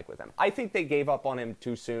have been like with him. I think they gave up on him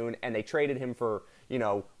too soon, and they traded him for,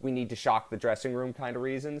 we need to shock the dressing room kind of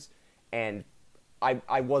reasons. And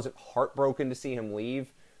I wasn't heartbroken to see him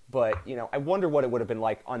leave. But, I wonder what it would have been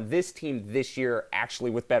like on this team this year,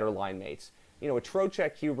 actually with better line mates. A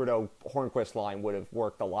Trocheck, Huberdeau, Hornqvist line would have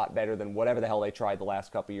worked a lot better than whatever the hell they tried the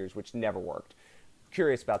last couple of years, which never worked.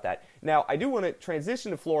 Curious about that. Now, I do want to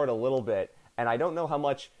transition to Florida a little bit, and I don't know how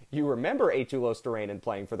much you remember Eetu Luostarinen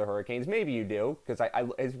playing for the Hurricanes. Maybe you do, because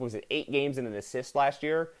was it 8 games and an assist last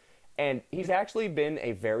year? And he's actually been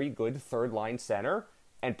a very good third-line center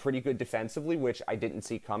and pretty good defensively, which I didn't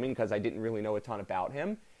see coming because I didn't really know a ton about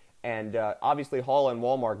him. And obviously Hall and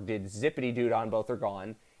Wallmark did zippity-dood on both are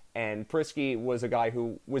gone. And Prisky was a guy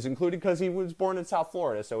who was included because he was born in South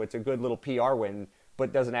Florida, so it's a good little PR win,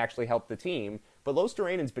 but doesn't actually help the team. But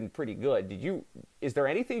Luostarinen's been pretty good. Is there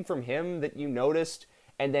anything from him that you noticed?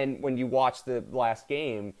 And then when you watched the last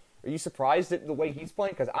game, are you surprised at the way he's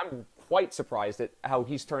playing? Because I'm quite surprised at how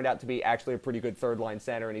he's turned out to be actually a pretty good third-line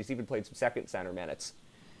center, and he's even played some second center minutes.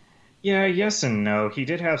 Yeah, yes and no. He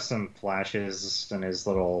did have some flashes in his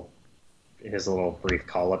little brief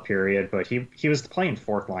call-up period, but he was playing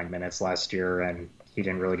fourth-line minutes last year, and he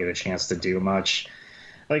didn't really get a chance to do much.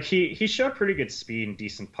 Like, he showed pretty good speed and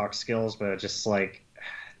decent puck skills, but just, like,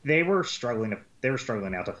 they were struggling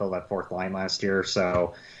out to fill that fourth line last year,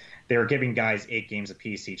 so they were giving guys 8 games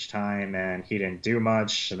apiece each time, and he didn't do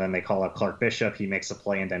much. And then they call up Clark Bishop, he makes a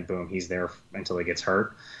play, and then boom, he's there until he gets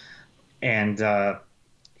hurt. And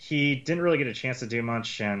he didn't really get a chance to do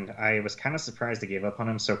much, and I was kind of surprised they gave up on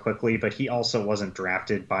him so quickly, but he also wasn't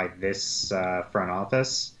drafted by this front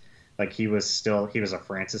office. Like, he was a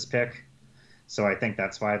Francis pick. So I think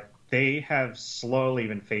that's why they have slowly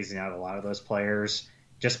been phasing out a lot of those players,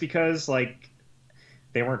 just because, like,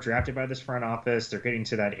 they weren't drafted by this front office. They're getting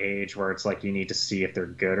to that age where it's like you need to see if they're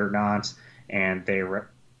good or not, and they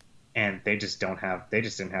just didn't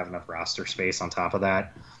have enough roster space on top of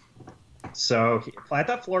that. So I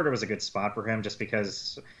thought Florida was a good spot for him, just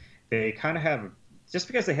because they had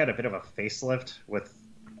a bit of a facelift with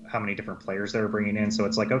how many different players they were bringing in. So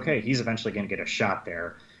it's like, okay, he's eventually going to get a shot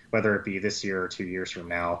there, whether it be this year or 2 years from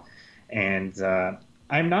now. And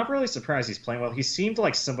I'm not really surprised he's playing well. He seemed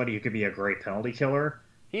like somebody who could be a great penalty killer.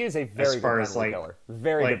 He is a very good penalty killer.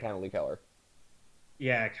 Very good penalty killer.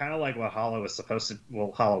 Yeah, kind of like what Haula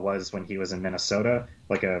was when he was in Minnesota,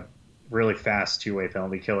 like a really fast two-way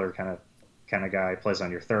penalty killer kind of guy. Plays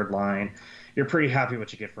on your third line. You're pretty happy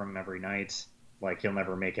what you get from him every night. Like, he'll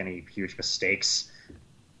never make any huge mistakes.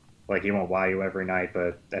 Like, he won't wow you every night,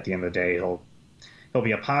 but at the end of the day, he'll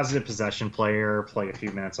be a positive possession player, play a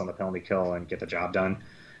few minutes on the penalty kill, and get the job done.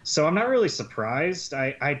 So I'm not really surprised.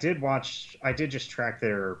 I did just track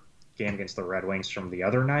their game against the Red Wings from the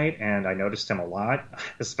other night, and I noticed him a lot,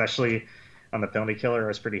 especially on the penalty killer. I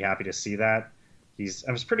was pretty happy to see that.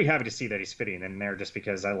 I was pretty happy to see that he's fitting in there, just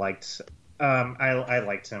because I liked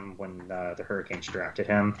him when the Hurricanes drafted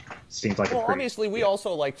him. Seems like obviously we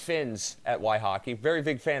also like Finns at Y Hockey. Very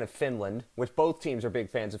big fan of Finland, which both teams are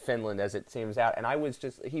big fans of Finland, as it seems out. And I was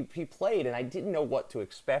just he played, and I didn't know what to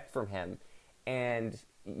expect from him. And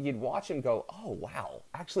you'd watch him go, oh wow,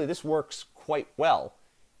 actually this works quite well.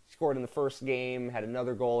 He scored in the first game, had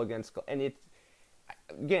another goal against, and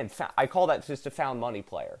I call that just a found money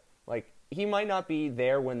player. Like, he might not be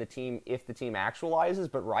there if the team actualizes,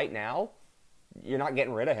 but right now, you're not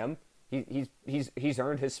getting rid of him. He's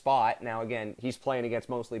earned his spot. Now, again, he's playing against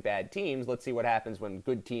mostly bad teams. Let's see what happens when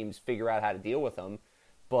good teams figure out how to deal with him.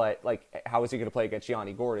 But, like, how is he going to play against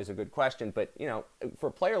Yanni Gourde is a good question. But, for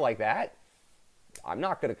a player like that, I'm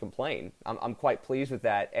not going to complain. I'm quite pleased with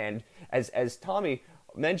that. And as Tommy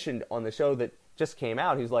mentioned on the show that just came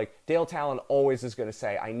out, he's like, Dale Talon always is going to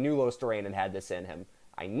say, I knew Luostarinen had this in him.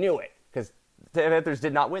 I knew it, because the Panthers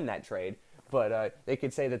did not win that trade. But they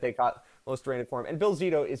could say that they got Luostarinen for him. And Bill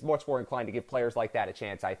Zito is much more inclined to give players like that a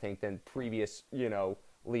chance, I think, than previously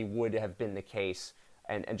would have been the case.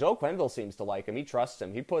 And Joe Quenneville seems to like him. He trusts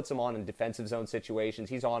him. He puts him on in defensive zone situations.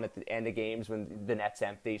 He's on at the end of games when the net's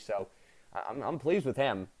empty. So I'm pleased with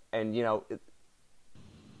him. And,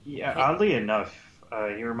 yeah, oddly enough,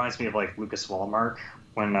 he reminds me of, like, Lucas Wallmark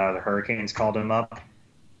when the Hurricanes called him up.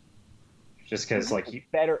 just because like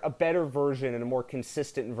a better version and a more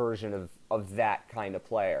consistent version of that kind of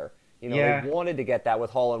player. yeah. They wanted to get that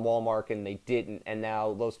with Hall and Walmark, and they didn't, and now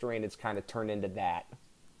Los Duran's kind of turned into that.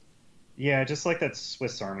 Yeah, just like that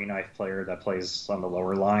Swiss Army knife player that plays on the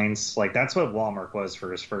lower lines. Like that's what Walmart was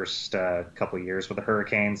for his first couple of years with the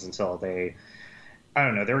Hurricanes until they, I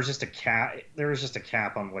don't know, there was just a cap. There was just a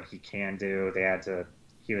cap on what he can do. They had to.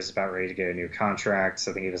 He was about ready to get a new contract,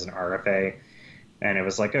 so I think he was an RFA, and it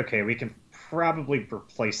was like, okay, we can probably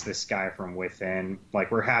replace this guy from within.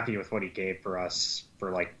 Like we're happy with what he gave for us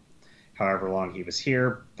for like however long he was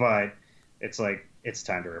here, but it's like it's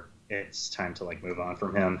time to like move on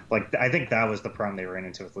from him. Like I think that was the problem they ran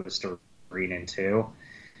into with Lustarin too,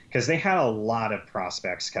 because they had a lot of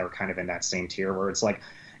prospects that were kind of in that same tier where it's like,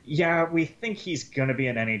 yeah, we think he's gonna be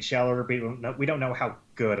an NHLer, but we don't know how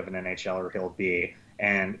good of an NHLer he'll be.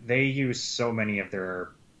 And they use so many of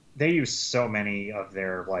their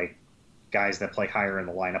like guys that play higher in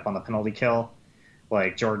the lineup on the penalty kill.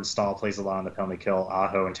 Like Jordan Stahl plays a lot on the penalty kill.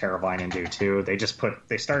 Aho and Teravainen do too.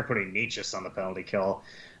 They started putting Nietzsche on the penalty kill.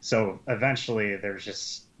 So eventually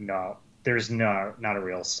there's not a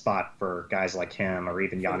real spot for guys like him or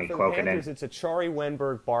even Yanni Kuokkanen. It's Achari,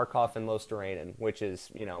 Wenberg, Barkov, and Luostarinen, which is,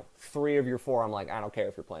 3 of your 4. I'm like, I don't care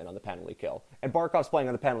if you're playing on the penalty kill. And Barkov's playing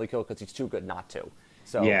on the penalty kill because he's too good not to.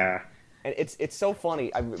 So yeah. And it's so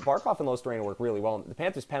funny. Barkov and Luostarinen work really well. The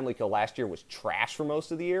Panthers' penalty kill last year was trash for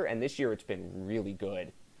most of the year, and this year it's been really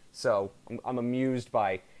good. So I'm amused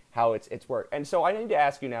by how it's worked. And so I need to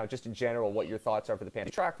ask you now, just in general, what your thoughts are for the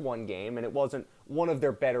Panthers. They tracked one game, and it wasn't one of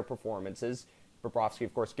their better performances. Bobrovsky,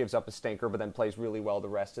 of course, gives up a stinker, but then plays really well the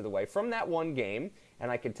rest of the way. From that one game,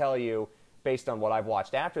 and I can tell you, based on what I've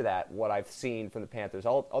watched after that, what I've seen from the Panthers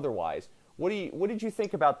otherwise, what did you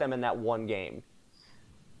think about them in that one game?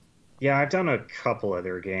 Yeah, I've done a couple of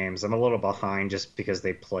their games. I'm a little behind just because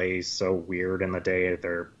they play so weird in the day.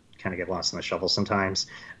 They're kind of get lost in the shuffle sometimes.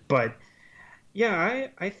 But yeah,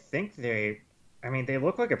 I think they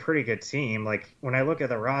look like a pretty good team. Like when I look at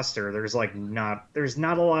the roster, there's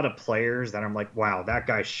not a lot of players that I'm like, wow, that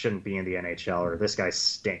guy shouldn't be in the NHL or this guy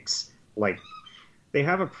stinks. Like they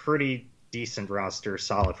have a pretty decent roster,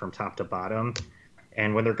 solid from top to bottom.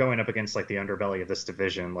 And when they're going up against like the underbelly of this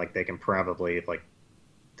division, like they can probably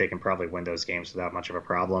win those games without much of a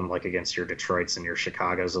problem, like against your Detroits and your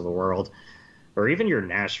Chicagos of the world, or even your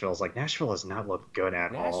Nashvilles. Like Nashville has not looked good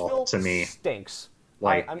at all to me. Stinks.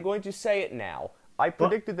 I'm going to say it now. I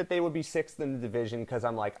predicted that they would be 6th in the division because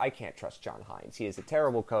I'm like, I can't trust John Hines. He is a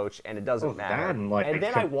terrible coach, and it doesn't matter. And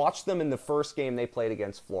then I watched them in the first game they played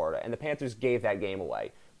against Florida, and the Panthers gave that game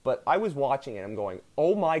away. But I was watching it, and I'm going,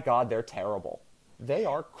 oh my God, they're terrible. They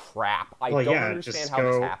are crap. I don't understand how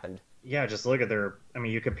this happened. Yeah, just look at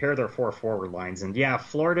you compare their 4 forward lines, and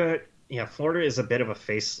Florida is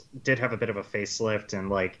did have a bit of a facelift, and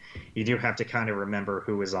like you do have to kind of remember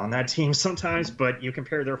who was on that team sometimes, but you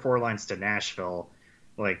compare their 4 lines to Nashville,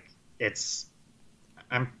 like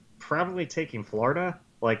I'm probably taking Florida,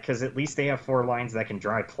 like, because at least they have 4 lines that can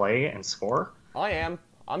drive play and score. I'm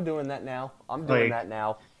doing that now.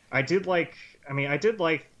 I did like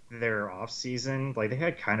their offseason. Like they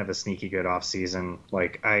had kind of a sneaky good offseason.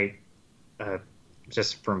 Like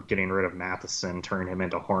just from getting rid of Matheson, turn him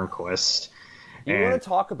into Hornquist. You want to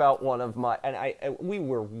talk about one of my we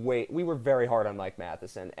were very hard on Mike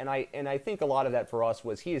Matheson, and I think a lot of that for us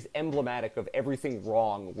was he is emblematic of everything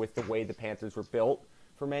wrong with the way the Panthers were built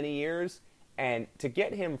for many years, and to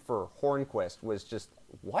get him for Hornquist was just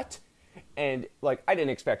what? And like I didn't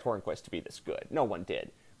expect Hornquist to be this good. No one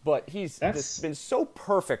did. But he's just been so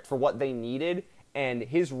perfect for what they needed, and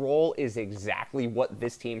his role is exactly what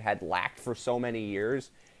this team had lacked for so many years.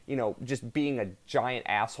 Just being a giant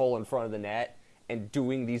asshole in front of the net and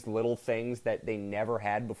doing these little things that they never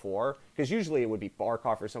had before. Because usually it would be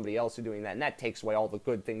Barkov or somebody else who's doing that, and that takes away all the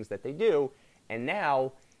good things that they do. And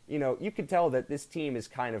now, you could tell that this team has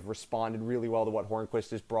kind of responded really well to what Hornquist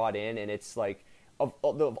has brought in, and it's like, of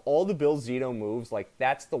all the Bill Zito moves, like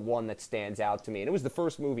that's the one that stands out to me. And it was the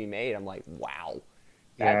first move he made. I'm like, wow,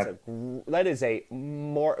 that is a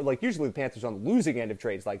more like usually the Panthers on the losing end of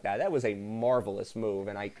trades like that. That was a marvelous move,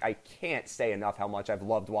 and I can't say enough how much I've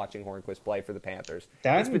loved watching Hornquist play for the Panthers.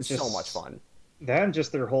 It's been so much fun. That and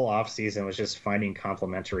just their whole offseason was just finding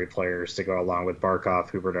complementary players to go along with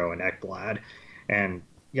Barkov, Huberdeau, and Ekblad. And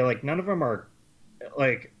like none of them are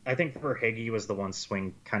like I think Verhaeghe was the one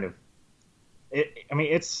swing kind of.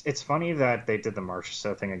 It's funny that they did the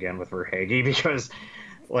Marchessault thing again with Verhaeghe because,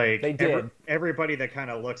 like, they did. Everybody that kind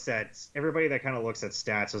of looks at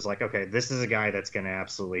stats is like, okay, this is a guy that's going to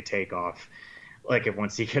absolutely take off. Like if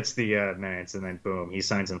once he gets the minutes, and then boom, he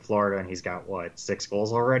signs in Florida, and he's got what 6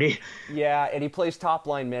 goals already. Yeah, and he plays top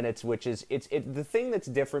line minutes, which is the thing that's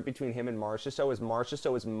different between him and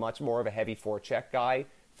Marchessault is much more of a heavy forecheck guy.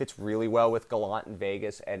 Fits really well with Gallant in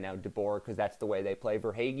Vegas and now DeBoer because that's the way they play.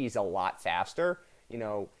 Verhaeghe's a lot faster.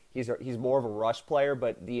 He's more of a rush player,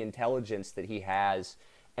 but the intelligence that he has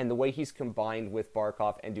and the way he's combined with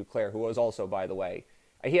Barkov and Duclair, who was also, by the way,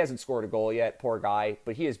 he hasn't scored a goal yet, poor guy,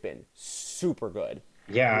 but he has been super good.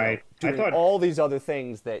 Yeah, I thought all these other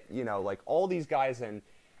things that, like all these guys, and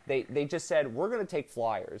they just said, we're going to take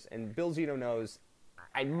flyers. And Bill Zito knows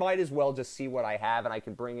I might as well just see what I have, and I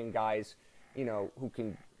can bring in guys, who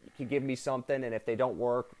can give me something. And if they don't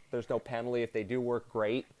work, there's no penalty. If they do work,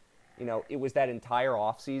 great. It was that entire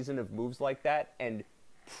offseason of moves like that, and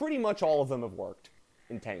pretty much all of them have worked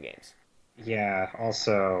in 10 games.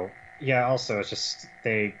 Also, it's just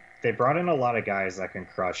they brought in a lot of guys that can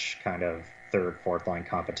crush kind of third, fourth line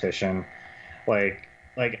competition.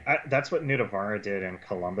 That's what Nudavara did in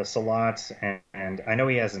Columbus a lot, and I know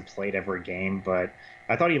he hasn't played every game, but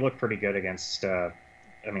I thought he looked pretty good against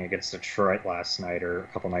Detroit last night or a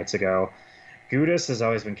couple nights ago. Gudas has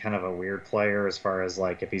always been kind of a weird player as far as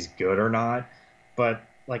like if he's good or not, but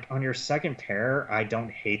like on your second pair, I don't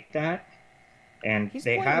hate that. And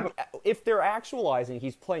if they're actualizing,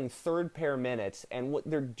 he's playing third pair minutes, and what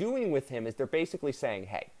they're doing with him is they're basically saying,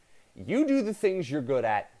 hey, you do the things you're good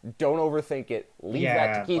at, don't overthink it, leave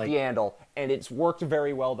that to Keith Yandle, and it's worked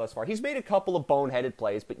very well thus far. He's made a couple of boneheaded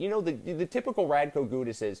plays, but the typical Radko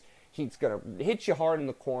Gudas is he's going to hit you hard in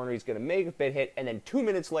the corner, he's going to make a bit hit, and then 2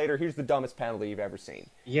 minutes later, here's the dumbest penalty you've ever seen.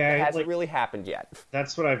 Yeah, it hasn't really happened yet.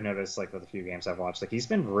 That's what I've noticed, like with a few games I've watched. Like he's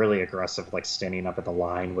been really aggressive, like standing up at the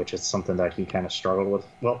line, which is something that he kind of struggled with.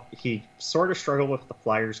 Well, he sort of struggled with the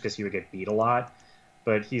Flyers because he would get beat a lot,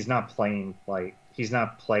 but he's not playing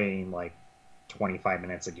like 25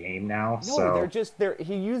 minutes a game now. No, he's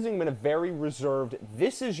using them in a very reserved,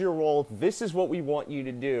 this is your role, this is what we want you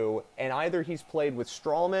to do, and either he's played with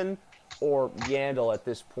Stralman or Yandle at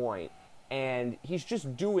this point, and he's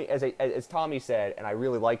just doing, as Tommy said, and I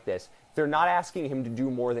really like this, they're not asking him to do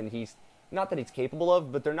more than not that he's capable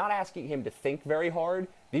of, but they're not asking him to think very hard.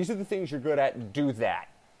 These are the things you're good at, do that.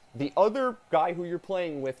 The other guy who you're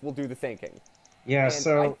playing with will do the thinking. Yeah, and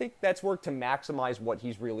so I think that's worked to maximize what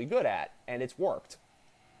he's really good at, and it's worked.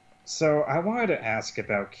 So I wanted to ask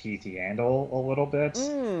about Keith Yandle a little bit.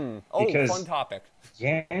 Because fun topic.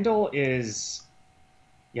 Yandle is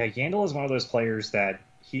one of those players that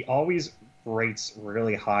he always rates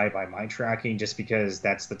really high by my tracking just because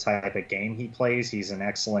that's the type of game he plays. He's an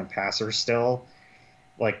excellent passer still,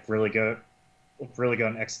 like really good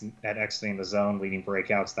at exiting the zone, leading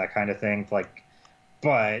breakouts, that kind of thing.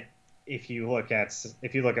 But if you look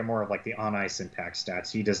at more of like the on ice impact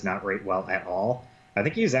stats, he does not rate well at all. I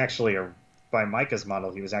think he's actually by Micah's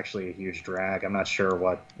model, he was actually a huge drag. I'm not sure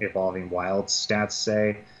what Evolving Wild stats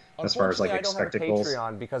say as far as like expected goals. I don't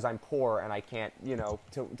have a Patreon because I'm poor and I can't,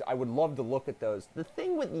 I would love to look at those. The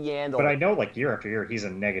thing with Yandle, but I know like year after year he's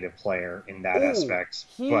a negative player in that aspect.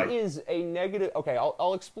 He is a negative. Okay,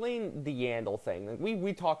 I'll explain the Yandle thing. Like,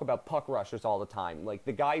 we talk about puck rushers all the time, like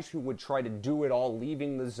the guys who would try to do it all,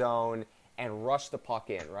 leaving the zone and rush the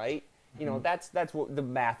puck in, right? That's what the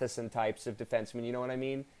Matheson types of defensemen. You know what I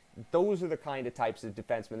mean? Those are the kind of types of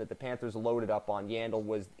defensemen that the Panthers loaded up on.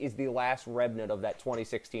 Yandle is the last remnant of that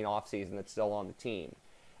 2016 offseason that's still on the team.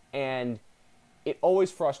 And it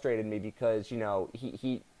always frustrated me because,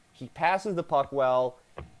 he passes the puck well,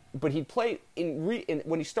 but he played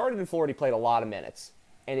when he started in Florida, he played a lot of minutes.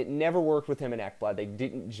 And it never worked with him and Ekblad. They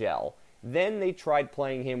didn't gel. Then they tried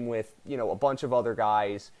playing him with, a bunch of other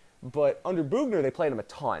guys. But under Bugner, they played him a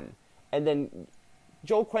ton. And then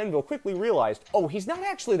Joel Quenneville quickly realized, he's not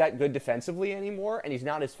actually that good defensively anymore, and he's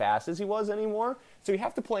not as fast as he was anymore, so you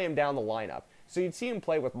have to play him down the lineup. So you'd see him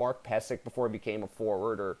play with Mark Pysyk before he became a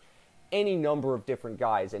forward, or any number of different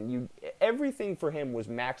guys, and everything for him was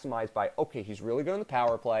maximized by, he's really good in the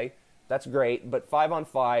power play, that's great, but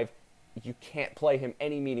 5-on-5, you can't play him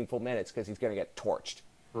any meaningful minutes because he's going to get torched.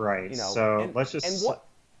 Right,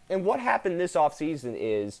 what happened this offseason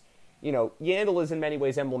is, Yandle is in many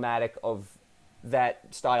ways emblematic of that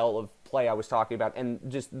style of play I was talking about, and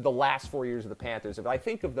just the last 4 years of the Panthers. If I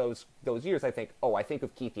think of those years, I think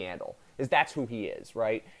of Keith Yandle, that's who he is,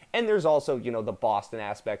 right? And there's also, the Boston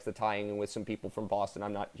aspects, the tying in with some people from Boston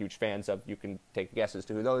I'm not huge fans of. You can take guesses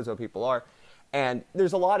to who those people are. And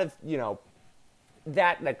there's a lot of,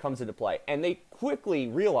 that comes into play. And they quickly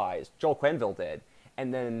realized, Joel Quenneville did,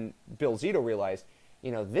 and then Bill Zito realized,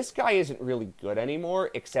 this guy isn't really good anymore,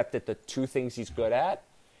 except at the two things he's good at.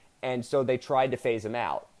 And so they tried to phase him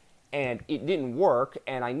out. and it didn't work,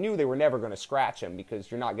 and I knew they were never going to scratch him because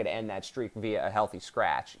you're not going to end that streak via a healthy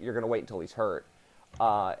scratch. You're going to wait until he's hurt.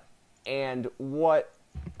 And what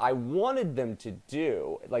I wanted them to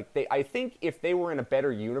do, I think if they were in a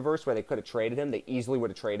better universe where they could have traded him, they easily would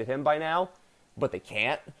have traded him by now, but they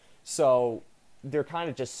can't. So they're kind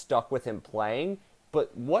of just stuck with him playing.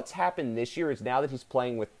 But what's happened this year is now that he's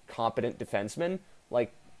playing with competent defensemen,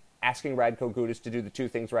 like asking Radko Gudas to do the two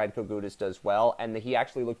things Radko Gudas does well, and he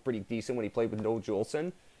actually looked pretty decent when he played with Noah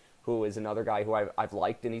Juulsen, who is another guy who I've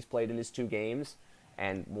liked, and he's played in his 2 games,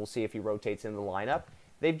 and we'll see if he rotates in the lineup.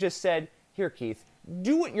 They've just said, here, Keith,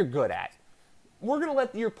 do what you're good at. We're going to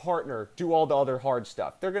let your partner do all the other hard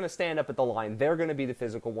stuff. They're going to stand up at the line. They're going to be the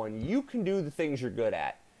physical one. You can do the things you're good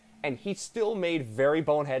at. And he still made very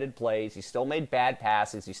boneheaded plays. He still made bad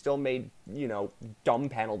passes. He still made, dumb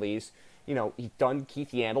penalties. He's done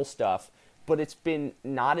Keith Yandle stuff, but it's been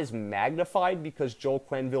not as magnified because Joel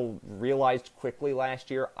Quenneville realized quickly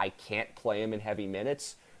last year, I can't play him in heavy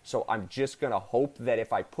minutes, so I'm just going to hope that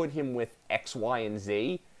if I put him with X, Y, and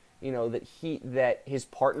Z, that his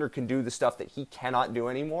partner can do the stuff that he cannot do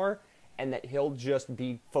anymore, and that he'll just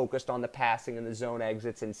be focused on the passing and the zone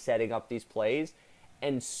exits and setting up these plays.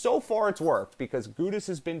 And so far it's worked because Gudas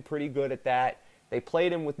has been pretty good at that. They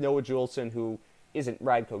played him with Noah Juulsen, who isn't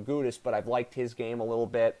Radko Gudas, but I've liked his game a little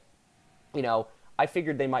bit. I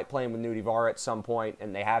figured they might play him with Nudi Vara at some point,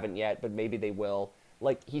 and they haven't yet, but maybe they will.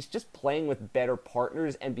 He's just playing with better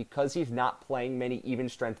partners, and because he's not playing many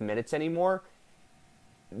even-strength minutes anymore,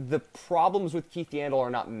 the problems with Keith Yandle are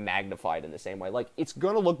not magnified in the same way. It's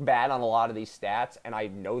going to look bad on a lot of these stats, and I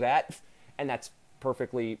know that, and that's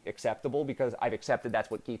perfectly acceptable because I've accepted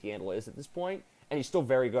that's what Keith Yandle is at this point, and he's still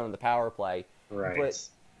very good on the power play. Right. But,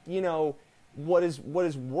 what is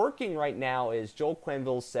working right now is Joel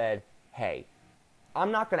Quenneville said, hey,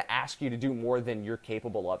 I'm not going to ask you to do more than you're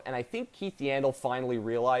capable of. And I think Keith Yandle finally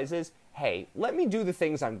realizes, hey, let me do the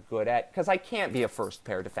things I'm good at because I can't be a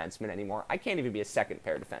first-pair defenseman anymore. I can't even be a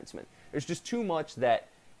second-pair defenseman. There's just too much that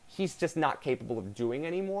he's just not capable of doing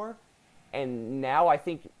anymore. And now I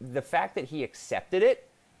think the fact that he accepted it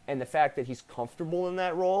and the fact that he's comfortable in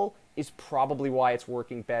that role is probably why it's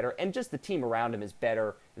working better. And just the team around him is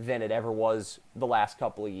better than it ever was the last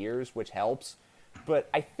couple of years, which helps. But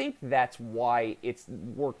I think that's why it's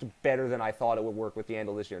worked better than I thought it would work with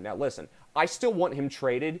Yandle this year. Now, listen, I still want him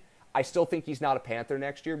traded. I still think he's not a Panther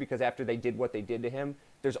next year because after they did what they did to him,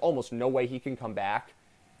 there's almost no way he can come back.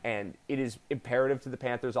 And it is imperative to the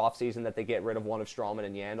Panthers offseason that they get rid of one of Stralman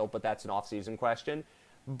and Yandle, but that's an offseason question.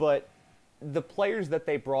 But the players that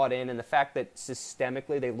they brought in and the fact that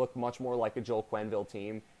systemically they look much more like a Joel Quenneville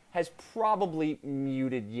team has probably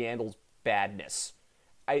muted Yandle's badness.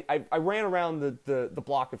 I ran around the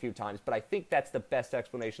block a few times, but I think that's the best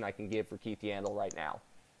explanation I can give for Keith Yandle right now.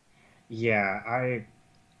 Yeah,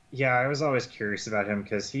 I was always curious about him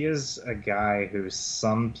because he is a guy who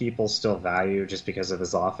some people still value just because of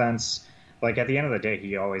his offense. At the end of the day,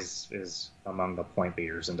 he always is among the point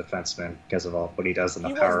leaders in defensemen because of all what he does in the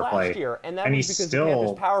power play. He was last year, and that was because the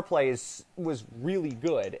Panthers' power play was really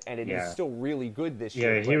good, and it is still really good this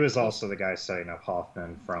year. Yeah, he was also the guy setting up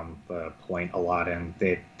Hoffman from the point a lot, and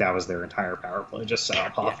that was their entire power play, just set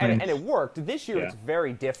up Hoffman. And it worked. This year it's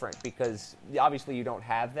very different because obviously you don't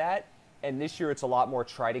have that, and this year it's a lot more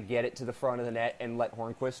try to get it to the front of the net and let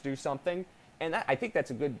Hornqvist do something. And I think that's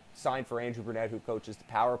a good sign for Andrew Brunette, who coaches the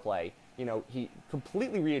power play. He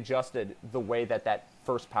completely readjusted the way that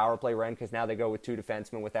first power play ran because now they go with 2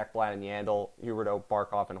 defensemen with Ekblad and Yandle, Huberdeau,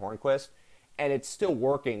 Barkov, and Hornqvist. And it's still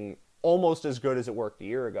working almost as good as it worked a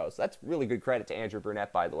year ago. So that's really good credit to Andrew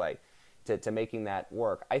Brunette, by the way, to making that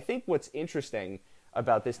work. I think what's interesting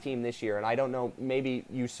about this team this year, and I don't know, maybe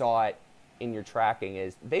you saw it in your tracking,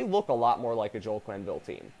 is they look a lot more like a Joel Quenneville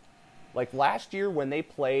team. Last year when they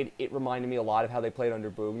played, it reminded me a lot of how they played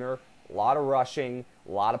under Bugner. A lot of rushing,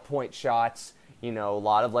 a lot of point shots, a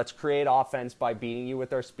lot of let's create offense by beating you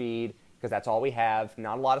with our speed, because that's all we have,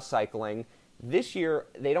 not a lot of cycling. This year,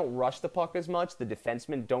 they don't rush the puck as much. The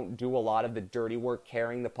defensemen don't do a lot of the dirty work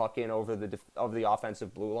carrying the puck in over the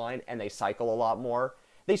offensive blue line, and they cycle a lot more.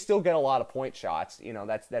 They still get a lot of point shots.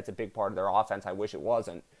 That's a big part of their offense. I wish it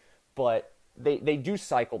wasn't. But they do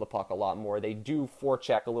cycle the puck a lot more. They do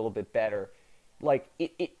forecheck a little bit better.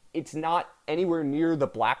 It's not anywhere near the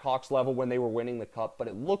Blackhawks level when they were winning the Cup, but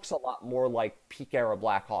it looks a lot more like peak-era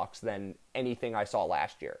Blackhawks than anything I saw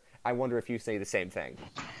last year. I wonder if you say the same thing.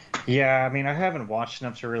 Yeah, I haven't watched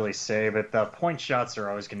enough to really say, but the point shots are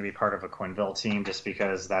always going to be part of a Quenneville team just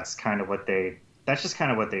because that's just kind of what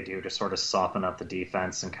they do to sort of soften up the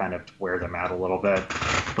defense and kind of wear them out a little bit.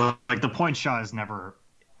 But the point shot is never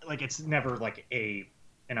it's never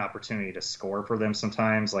an an opportunity to score for them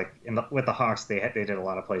sometimes. Like with the Hawks, they did a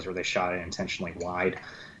lot of plays where they shot it intentionally wide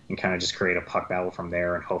and kind of just create a puck battle from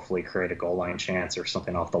there and hopefully create a goal line chance or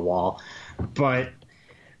something off the wall. But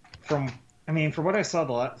from what I saw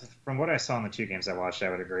in the two games I watched, I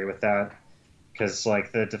would agree with that. Because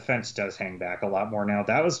like the defense does hang back a lot more now.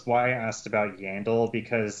 That was why I asked about Yandle,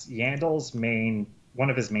 because Yandel's one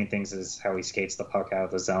of his main things is how he skates the puck out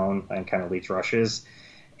of the zone and kind of leads rushes.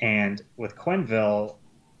 And with Quenneville,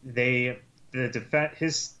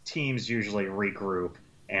 his teams usually regroup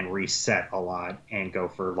and reset a lot and go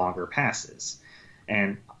for longer passes.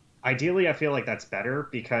 And ideally, I feel like that's better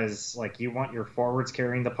because like you want your forwards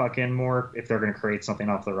carrying the puck in more if they're going to create something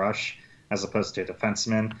off the rush, as opposed to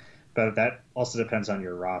defensemen. But that also depends on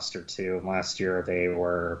your roster too. Last year they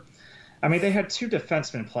had two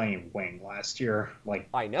defensemen playing wing last year. Like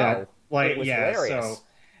I know, it was hilarious. So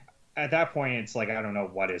at that point, it's like I don't know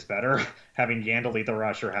what is better, having Yandle lead the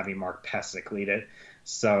rush or having Mark Pesic lead it.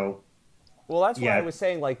 So, well, that's why I was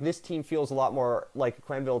saying like this team feels a lot more like a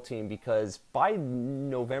Quenneville team, because by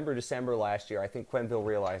November, December last year, I think Quenneville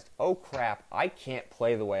realized, oh crap, I can't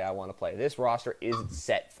play the way I want to play. This roster isn't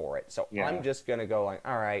set for it, so I'm just gonna go like,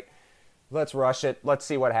 all right. Let's rush it. Let's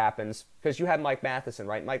see what happens. Because you had Mike Matheson,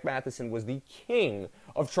 right? Mike Matheson was the king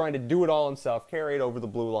of trying to do it all himself, carry it over the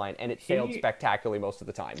blue line, and it failed spectacularly most of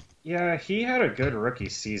the time. Yeah, he had a good rookie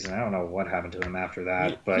season. I don't know what happened to him after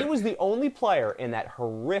that. But he was the only player in that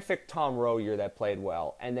horrific Tom Rowe year that played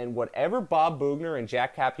well. And then whatever Bob Bugner and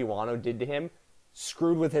Jack Capuano did to him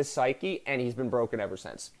screwed with his psyche, and he's been broken ever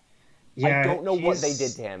since. Yeah, I don't know what they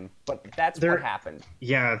did to him, but that's what happened.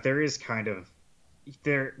 Yeah, there is kind of...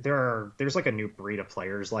 There's like a new breed of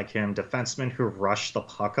players like him, defensemen who rush the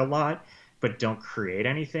puck a lot but don't create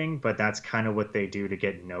anything, but that's kind of what they do to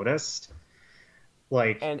get noticed.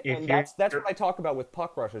 Like, and that's what I talk about with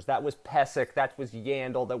puck rushers. That was Pesic, that was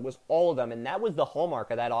Yandle, that was all of them, and that was the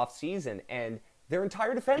hallmark of that offseason. And their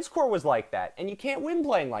entire defense corps was like that, and you can't win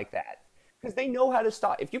playing like that because they know how to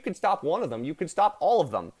stop. If you can stop one of them, you can stop all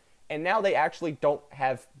of them. And now they actually don't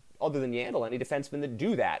have, other than Yandle, any defensemen that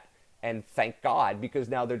do that. And thank God, because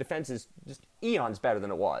now their defense is just eons better than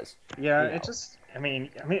it was. Yeah, it just... I mean,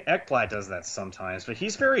 Ekblad does that sometimes, but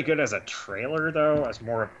he's very good as a trailer, though,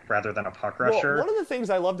 rather than a puck rusher. Well, one of the things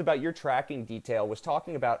I loved about your tracking detail was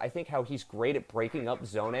talking about, I think, how he's great at breaking up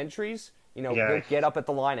zone entries. He'll get up at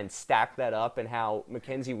the line and stack that up, and how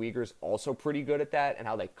Mackenzie Weegar's also pretty good at that, and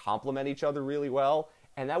how they complement each other really well.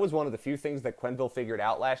 And that was one of the few things that Quenneville figured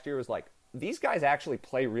out last year, was like, these guys actually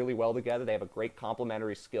play really well together. They have a great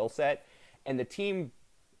complementary skill set. And the team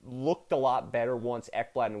looked a lot better once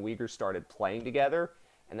Ekblad and Weegar started playing together.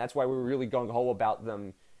 And that's why we were really gung-ho about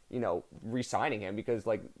them, re-signing him. Because,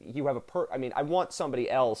 like, you have I want somebody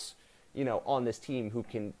else, on this team who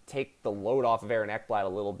can take the load off of Aaron Ekblad a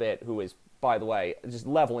little bit, who is, by the way, just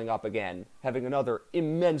leveling up again, having another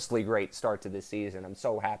immensely great start to this season. I'm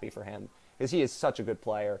so happy for him because he is such a good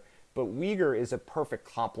player. But Weegar is a perfect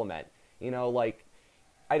complement.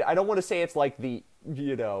 I don't want to say it's like the,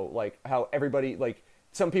 like how everybody, like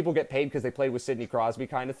some people get paid because they played with Sidney Crosby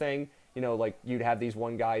kind of thing. Like you'd have these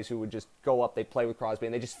one guys who would just go up, they play with Crosby,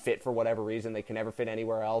 and they just fit for whatever reason. They can never fit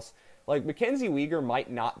anywhere else. Like Mackenzie Weegar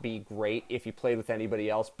might not be great if he played with anybody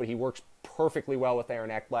else, but he works perfectly well with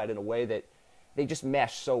Aaron Ekblad in a way that they just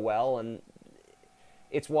mesh so well. And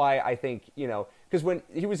it's why I think, because when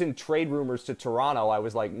he was in trade rumors to Toronto, I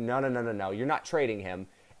was like, no, you're not trading him.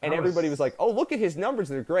 And everybody was like, oh, look at his numbers,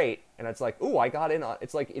 they're great. And it's like, ooh, I got in on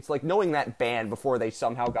it's like knowing that band before they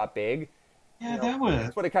somehow got big. Yeah,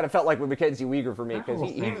 that's what it kind of felt like with Mackenzie Weegar for me, because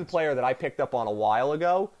he was a player that I picked up on a while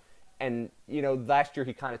ago. And, last year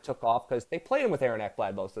he kind of took off because they played him with Aaron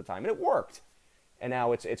Ekblad most of the time, and it worked. And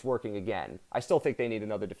now it's working again. I still think they need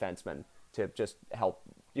another defenseman to just help,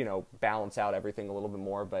 balance out everything a little bit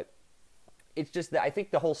more. But it's just that I think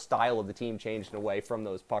the whole style of the team changed in a way from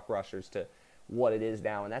those puck rushers to what it is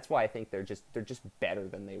now, and that's why I think they're just better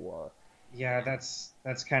than they were. Yeah, that's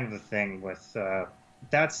kind of the thing with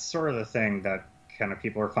that's sort of the thing that kind of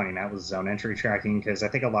people are finding out with zone entry tracking, because I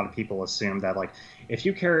think a lot of people assume that if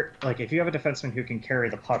you have a defenseman who can carry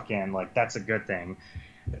the puck in, that's a good thing.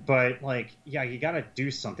 But you got to do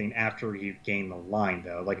something after you gain the line,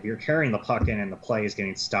 though. If you're carrying the puck in and the play is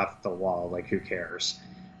getting stopped at the wall, who cares?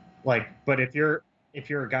 But if you're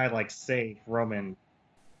a guy say Roman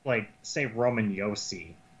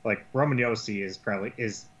Josi. Roman Josi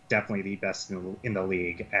is definitely the best in the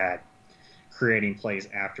league at creating plays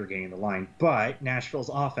after getting the line. But Nashville's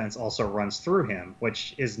offense also runs through him,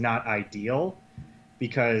 which is not ideal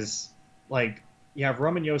because,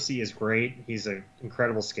 Roman Josi is great. He's an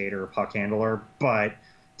incredible skater, puck handler. But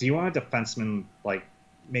do you want a defenseman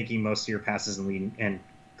making most of your passes and leading and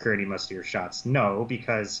creating most of your shots? No,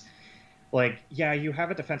 because like, yeah, you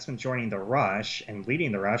have a defenseman joining the rush and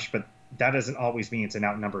leading the rush, but that doesn't always mean it's an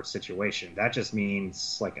outnumbered situation. That just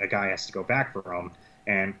means like a guy has to go back for him.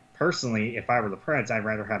 And personally, if I were the Preds, I'd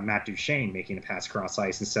rather have Matt Duchene making a pass cross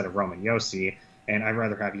ice instead of Roman Josi, and I'd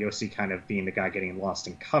rather have Josi kind of being the guy getting lost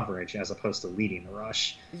in coverage as opposed to leading the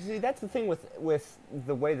rush. See, that's the thing with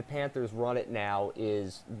the way the Panthers run it now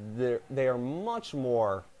is they are much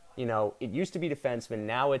more. It used to be defensemen,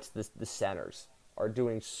 now it's the centers are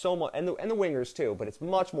doing so much, and the wingers too. But it's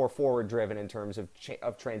much more forward driven in terms of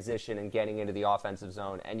transition and getting into the offensive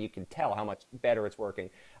zone, and you can tell how much better it's working.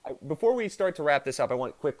 Before we start to wrap this up, I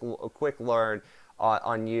want a quick learn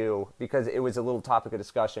on you, because it was a little topic of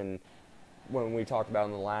discussion when we talked about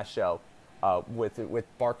in the last show with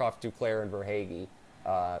Barkov, Duclair, and Verhaeghe.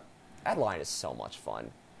 That line is so much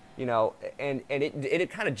fun, and it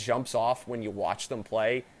kind of jumps off when you watch them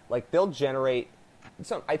play. Like, they'll generate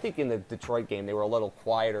some. I think in the Detroit game they were a little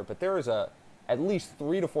quieter, but there is at least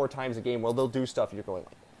 3 to 4 times a game where they'll do stuff and you're going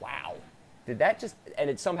like, wow, did that just? And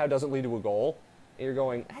it somehow doesn't lead to a goal. And you're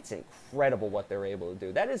going, that's incredible what they're able to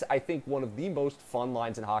do. That is, I think, one of the most fun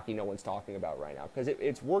lines in hockey no one's talking about right now, because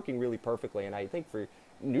it's working really perfectly. And I think for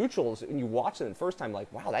neutrals, when you watch them the first time,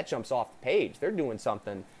 like, wow, that jumps off the page. They're doing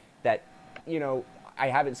something that, I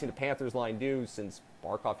haven't seen a Panthers line do since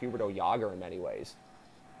Barkov, Huberdeau, Jagr in many ways.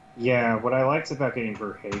 Yeah, what I liked about getting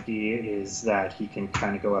Verhaeghe is that he can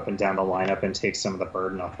kind of go up and down the lineup and take some of the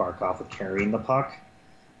burden off Barkov with carrying the puck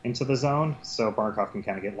into the zone. So Barkov can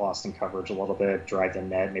kind of get lost in coverage a little bit, drive the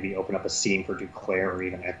net, maybe open up a seam for Duclair or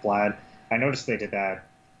even Ekblad. I noticed they did that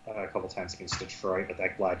a couple times against Detroit, with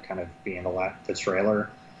Ekblad kind of being the trailer,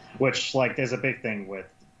 which, like, there's a big thing with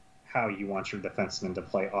how you want your defensemen to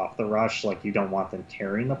play off the rush. Like, you don't want them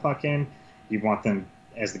carrying the puck in. You want them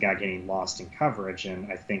as the guy getting lost in coverage,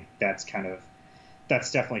 and I think that's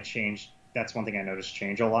definitely changed. That's one thing I noticed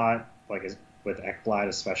change a lot, like with Ekblad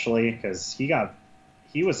especially, because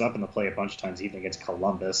he was up in the play a bunch of times, even against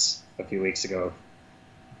Columbus a few weeks ago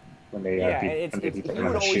when they beat them in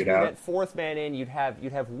a shootout. That fourth man in, you'd have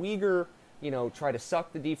Weegar, try to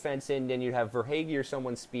suck the defense in, then you'd have Verhaeghe or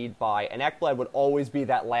someone speed by, and Ekblad would always be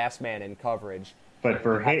that last man in coverage. But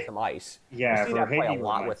Verhaeghe, some ice. Yeah, you see that play a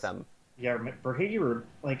lot with them. Yeah, Verhaeghe,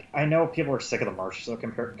 like, I know people are sick of the Marchessault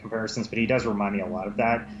comparisons, but he does remind me a lot of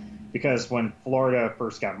that, because when Florida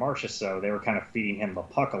first got Marchessault, they were kind of feeding him the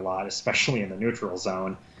puck a lot, especially in the neutral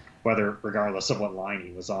zone, regardless of what line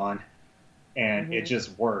he was on, and it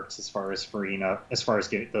just worked as far as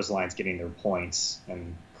those lines getting their points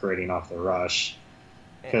and creating off the rush.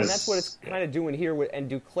 And that's what it's kind of doing here.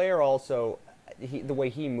 And Duclair also, the way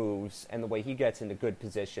he moves and the way he gets into good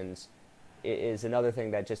positions is another thing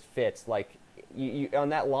that just fits. Like, you on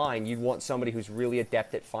that line, you'd want somebody who's really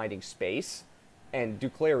adept at finding space, and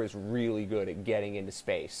Duclair is really good at getting into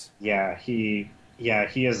space. Yeah, he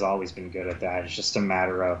has always been good at that. It's just a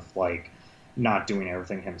matter of, like, not doing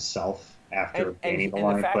everything himself after gaining the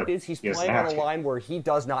line. And the fact is, he's playing on a line where he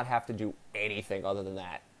does not have to do anything other than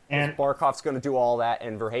that. And Barkov's going to do all that,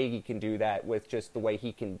 and Verhaeghe can do that with just the way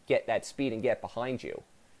he can get that speed and get behind you.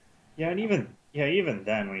 Yeah, and even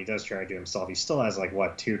then, when he does try to do himself, he still has, like,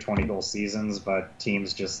 2 20-goal seasons, but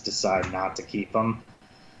teams just decide not to keep him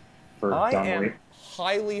for dumb reasons.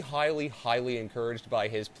 Highly, highly, highly encouraged by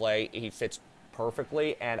his play. He fits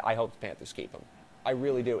perfectly, and I hope the Panthers keep him. I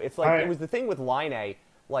really do. It's like, it was the thing with Laine.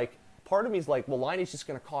 Like, part of me is like, well, Laine's just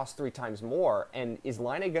going to cost 3 times more, and is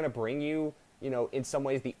Laine going to bring you, in some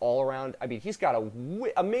ways, the all-around? I mean, he's got an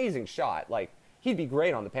amazing shot. Like, he'd be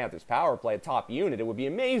great on the Panthers' power play, a top unit. It would be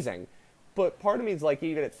amazing. But part of me is like,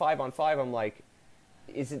 even at 5-on-5, I'm like,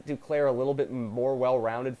 isn't Duclair a little bit more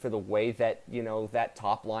well-rounded for the way that, that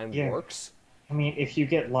top line works? I mean, if you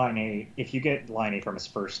get Laine from his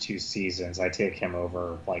first 2 seasons, I take him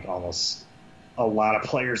over, like, almost a lot of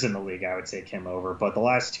players in the league. I would take him over, but the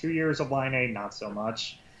last 2 years of Laine, not so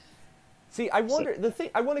much. See, I wonder,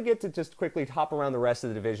 I want to get to just quickly hop around the rest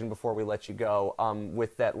of the division before we let you go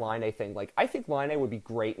with that Laine thing. Like, I think Laine would be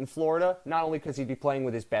great in Florida, not only because he'd be playing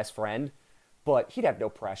with his best friend, but he'd have no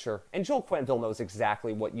pressure. And Joel Quenneville knows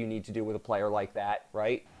exactly what you need to do with a player like that,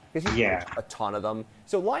 right? Because he's a ton of them.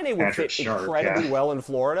 So Laine would fit incredibly well in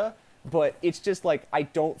Florida, but it's just like, I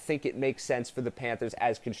don't think it makes sense for the Panthers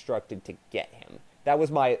as constructed to get him. That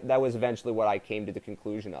was eventually what I came to the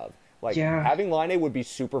conclusion of. Like, having Laine would be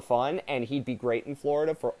super fun, and he'd be great in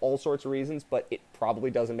Florida for all sorts of reasons, but it probably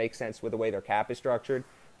doesn't make sense with the way their cap is structured,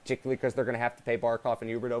 particularly because they're going to have to pay Barkov and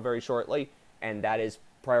Huberdeau very shortly, and that is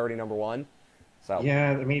priority number 1. So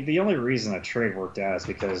yeah, I mean, the only reason that trade worked out is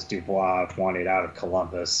because Dubois wanted out of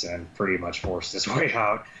Columbus and pretty much forced his way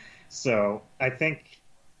out. So I think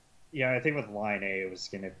with Line A, it was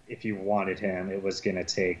gonna, if you wanted him, it was gonna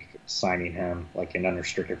take signing him like an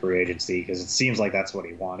unrestricted free agency because it seems like that's what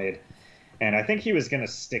he wanted. And I think he was gonna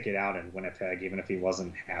stick it out in Winnipeg even if he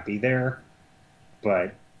wasn't happy there.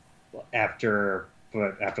 But after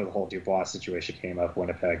the whole Dubois situation came up,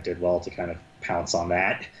 Winnipeg did well to kind of pounce on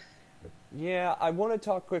that. yeah, I want to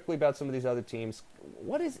talk quickly about some of these other teams.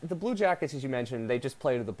 What is the Blue Jackets? As you mentioned, they just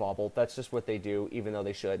play to the bubble. That's just what they do, even though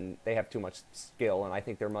they shouldn't. They have too much skill, and I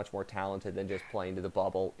think they're much more talented than just playing to the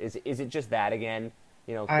bubble. Is it just that again?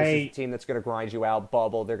 This is a I team that's going to grind you out.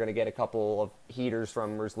 Bubble. They're going to get a couple of heaters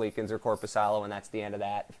from Merzlikins or Corpusalo, and that's the end of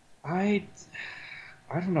that. I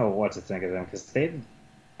I don't know what to think of them because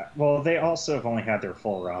they also have only had their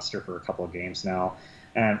full roster for a couple of games now,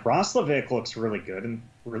 and Roslovic looks really good and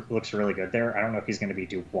looks really good there. I don't know if he's going to be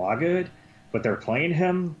Dubois good, but they're playing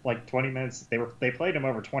him like 20 minutes. They played him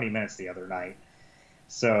over 20 minutes the other night,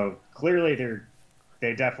 so clearly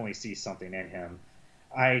they definitely see something in him.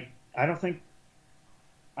 I don't think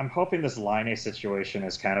I'm hoping this Line situation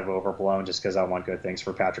is kind of overblown just because I want good things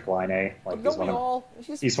for Patrick Line. Like Don't we all?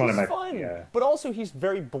 He's one of my fun, yeah. but also he's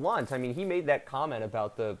very blunt. I mean, he made that comment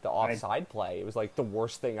about the offside play. It was like the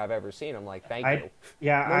worst thing I've ever seen. I'm like, thank you.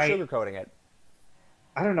 Yeah, no sugarcoating it.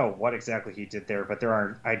 I don't know what exactly he did there, but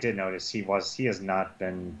I did notice he has not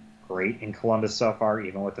been great in Columbus so far,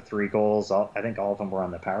 even with the 3 goals. I think all of them were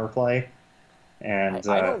on the power play. And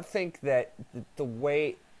I don't think that the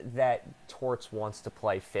way that Torts wants to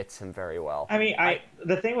play fits him very well. I mean,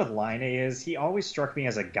 the thing with Line is he always struck me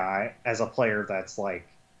as a player that's like,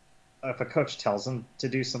 if a coach tells him to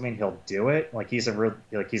do something, he'll do it. Like he's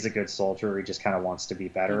a good soldier. He just kind of wants to be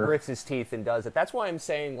better. He grits his teeth and does it. That's why I'm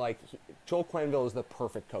saying Joel Quenneville is the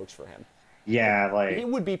perfect coach for him. Yeah, like he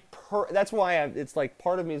would be. That's why it's like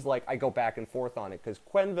part of me is like I go back and forth on it because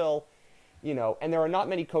Quenneville. And there are not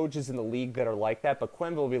many coaches in the league that are like that, but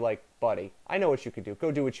Quenneville will be like, buddy, I know what you can do.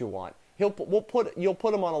 Go do what you want. You'll put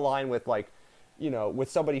him on a line with with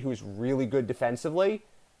somebody who's really good defensively,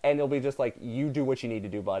 and he'll be just like, you do what you need to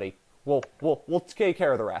do, buddy. We'll take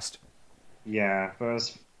care of the rest. Yeah, but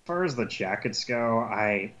as far as the Jackets go,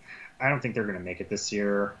 I don't think they're going to make it this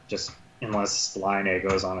year, just unless Line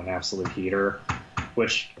goes on an absolute heater,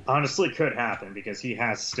 which honestly could happen because he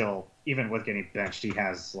has still, even with getting benched, he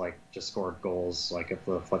has just scored goals at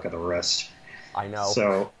the flick of the wrist. I know.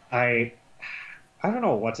 So I don't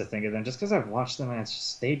know what to think of them just because I've watched them and it's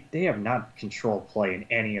just they have not controlled play in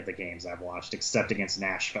any of the games I've watched except against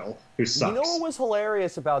Nashville, who sucks. You know what was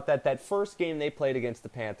hilarious about that first game they played against the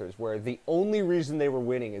Panthers, where the only reason they were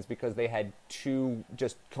winning is because they had 2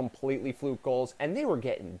 just completely fluke goals and they were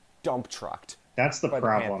getting dump trucked. That's the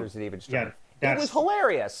problem. The Panthers at even strength. Yeah, it was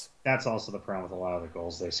hilarious. That's also the problem with a lot of the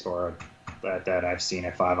goals they score that I've seen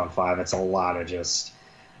at 5-on-5. It's a lot of just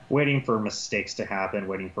waiting for mistakes to happen,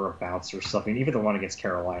 waiting for a bounce or something. Even the one against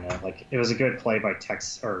Carolina, it was a good play by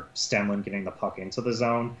Stenlund getting the puck into the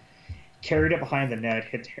zone, carried it behind the net,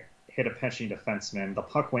 hit a pinching defenseman. The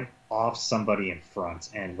puck went off somebody in front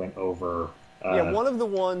and went over. One of the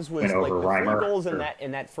ones was the 3 goals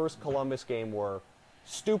in that first Columbus game were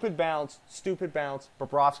stupid bounce.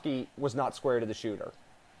 Bobrovsky was not square to the shooter.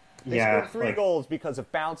 They scored 3 goals because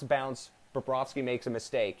of bounce. Bobrovsky makes a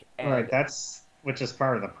mistake. And right, which is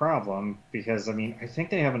part of the problem because, I think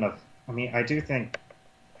they have enough. I do think.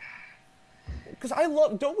 Because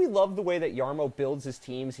don't we love the way that Jarmo builds his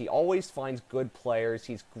teams? He always finds good players.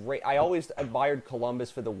 He's great. I always admired Columbus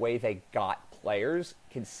for the way they got players,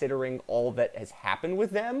 considering all that has happened with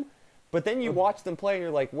them. But then you watch them play and you're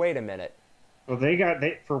like, wait a minute. Well, they got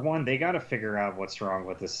to figure out what's wrong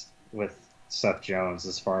with Seth Jones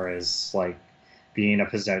as far as being a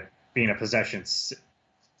possession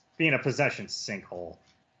sinkhole.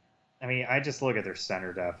 I just look at their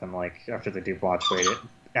center depth and after the Dubois trade,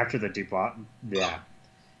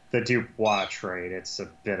 it's a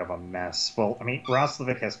bit of a mess. Well,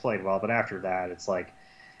 Roslovic has played well, but after that, it's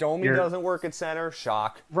Domi doesn't work at center.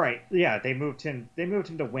 Shock. Right? Yeah, they moved him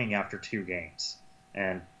to wing after 2 games,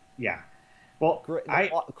 and yeah. Well,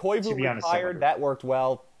 Koivu retired. That worked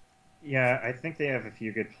well. Yeah, I think they have a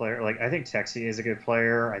few good players. I think Texier is a good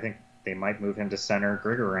player. I think they might move him to center.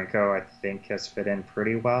 Grigorenko, I think, has fit in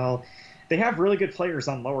pretty well. They have really good players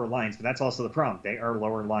on lower lines, but that's also the problem. They are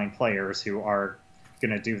lower line players who are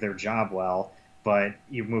going to do their job well, but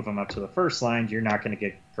you move them up to the first line, you're not going to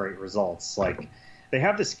get great results. They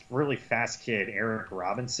have this really fast kid, Eric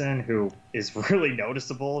Robinson, who is really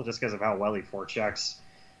noticeable just because of how well he forechecks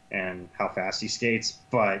and how fast he skates.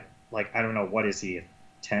 But I don't know, what is he?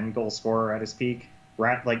 10 goal scorer at his peak.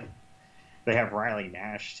 Like they have Riley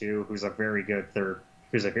Nash too, who's a very good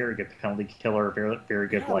penalty killer, very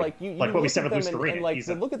good you what we said with Luis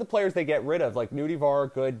and look at the players they get rid of, like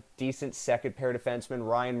Nudivar, good decent second pair defenseman,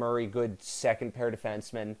 Ryan Murray, good second pair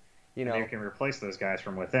defenseman. You know, and you can replace those guys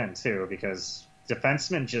from within too, because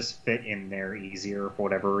defensemen just fit in there easier for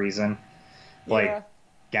whatever reason. Like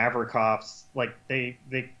Gavrikov's, like they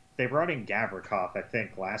brought in Gavrikov, I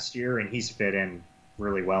think, last year, and he's fit in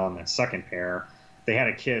really well in that second pair. They had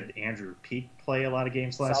a kid, Andrew Peak, play a lot of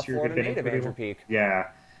games last year. Florida native Andrew Peak. Yeah,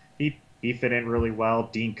 he fit in really well.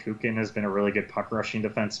 Dean Kukin has been a really good puck rushing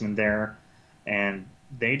defenseman there, and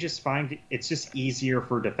they just find it's just easier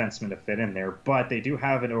for defensemen to fit in there. But they do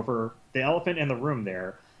have the elephant in the room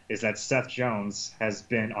there is that Seth Jones has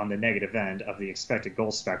been on the negative end of the expected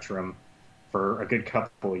goal spectrum for a good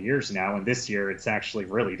couple of years now, and this year it's actually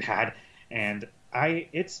really bad. And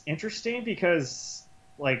it's interesting because,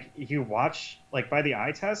 like, you watch, like, by the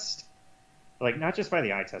eye test, like, not just by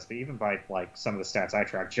the eye test, but even by, like, some of the stats I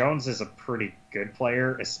track, Jones is a pretty good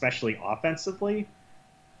player, especially offensively.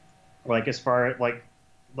 Like, as far like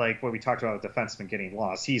what we talked about with defensemen getting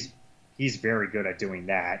lost, he's very good at doing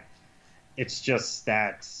that. It's just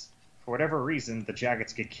that for whatever reason, the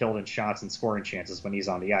Jackets get killed in shots and scoring chances when he's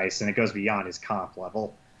on the ice, and it goes beyond his comp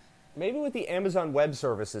level. Maybe with the Amazon Web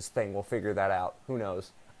Services thing, we'll figure that out. Who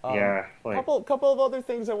knows? Yeah. Couple of other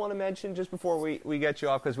things I want to mention just before we get you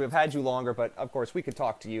off, because we've had you longer, but of course we could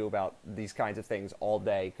talk to you about these kinds of things all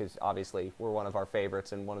day, because obviously we're one of our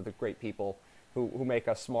favorites and one of the great people who make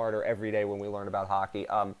us smarter every day when we learn about hockey.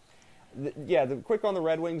 The quick on the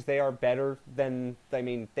Red Wings, they are better than, I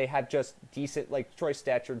mean, they have just decent, like Troy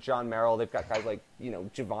Stetcher, John Merrill. They've got guys like,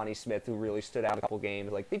 Giovanni Smith, who really stood out a couple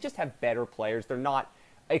games. Like, they just have better players. They're not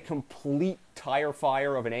a complete tire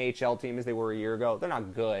fire of an AHL team as they were a year ago. They're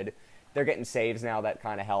not good. They're getting saves now. That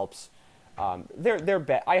kind of helps. I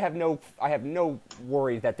have no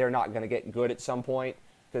worry that they're not going to get good at some point,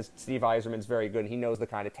 because Steve Yzerman's very good. He knows the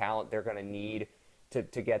kind of talent they're going to need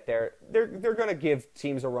to get there. They're going to give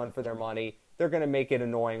teams a run for their money. They're going to make it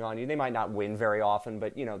annoying on you. They might not win very often,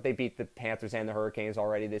 but they beat the Panthers and the Hurricanes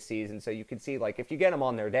already this season. So you can see, like, if you get them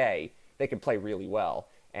on their day, they can play really well.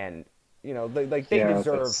 And they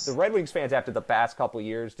deserve, the Red Wings fans after the past couple of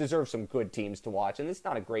years deserve some good teams to watch. And it's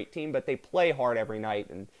not a great team, but they play hard every night.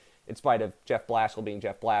 And in spite of Jeff Blashill being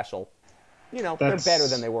Jeff Blashill, they're better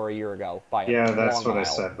than they were a year ago by a long mile. That's what I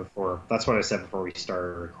said before. That's what I said before we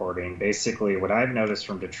started recording. Basically, what I've noticed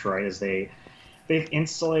from Detroit is they've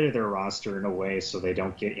insulated their roster in a way so they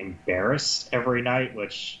don't get embarrassed every night,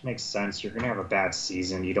 which makes sense. You're going to have a bad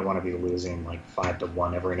season. You don't want to be losing like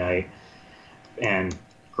 5-1 every night. And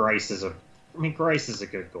Grice is a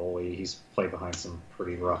good goalie. He's played behind some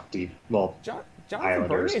pretty rough Jonathan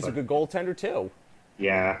Bernier is a good goaltender too.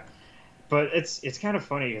 Yeah. But it's kind of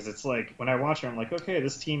funny because it's like when I watch them, I'm like, okay,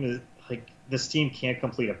 this team can't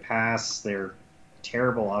complete a pass. They're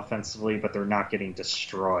terrible offensively, but they're not getting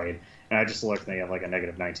destroyed. And I just looked, and they have like a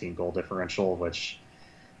negative 19 goal differential, which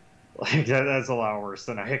that's a lot worse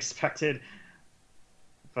than I expected.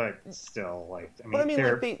 But still,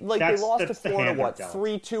 they lost to Florida,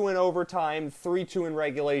 3-2 in overtime, 3-2 in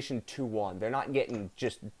regulation, 2-1. They're not getting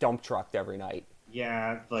just dump trucked every night.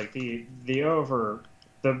 Yeah, like the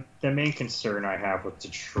main concern I have with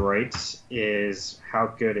Detroit is how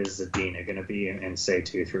good is Zadina going to be in say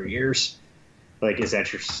 2-3 years? Like, is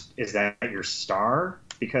that your star?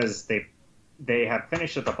 Because they have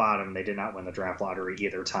finished at the bottom. They did not win the draft lottery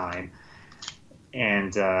either time,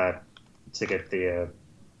 and to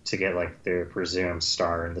get like the presumed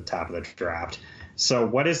star in the top of the draft. So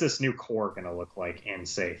what is this new core going to look like in,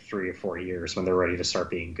 say, 3 or 4 years when they're ready to start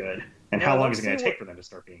being good? And how long is it going to take for them to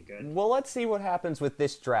start being good? Well, let's see what happens with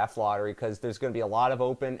this draft lottery, because there's going to be a lot of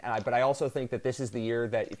open. But I also think that this is the year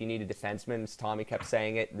that if you need a defenseman, as Tommy kept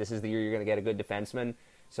saying it, this is the year you're going to get a good defenseman.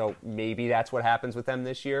 So maybe that's what happens with them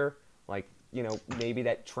this year. Like, maybe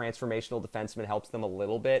that transformational defenseman helps them a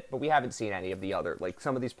little bit. But we haven't seen any of the other, like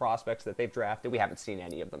some of these prospects that they've drafted, we haven't seen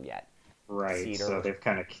any of them yet. Right, Cedar, so they've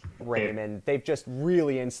kind of... Raymond, they've just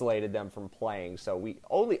really insulated them from playing. So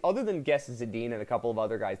other than Guess Zadine and a couple of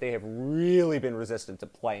other guys, they have really been resistant to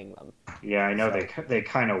playing them. Yeah, I know they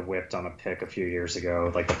kind of whipped on a pick a few years ago.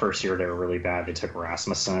 Like the first year they were really bad. They took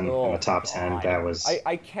Rasmussen in the top 10. That was...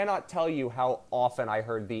 I cannot tell you how often I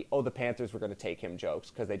heard the Panthers were going to take him jokes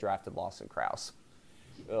because they drafted Lawson Krause.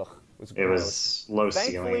 Ugh, it was low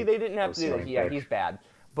ceiling. Thankfully, they didn't have to do that. Yeah, he's bad.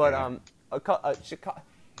 But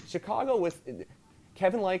Chicago with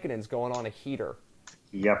Kevin Lankkonen's going on a heater.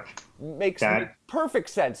 Yep. Makes perfect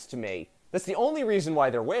sense to me. That's the only reason why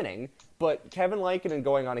they're winning, but Kevin Lankkonen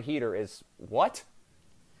going on a heater is what?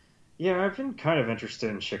 Yeah, I've been kind of interested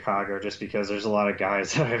in Chicago just because there's a lot of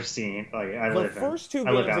guys that I've seen. Like The first two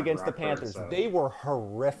I live games out in against the Rockford, Panthers, so they were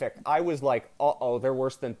horrific. I was like, uh-oh, they're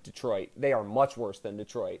worse than Detroit. They are much worse than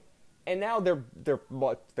Detroit. And now they're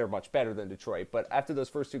much better than Detroit. But after those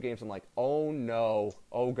first two games, I'm like, oh no,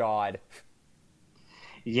 oh god.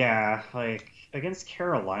 yeah, like against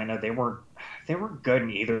Carolina, they were good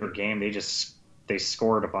in either game. They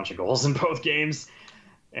scored a bunch of goals in both games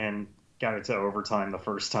and got it to overtime the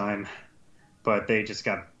first time, but they just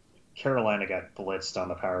got Carolina got blitzed on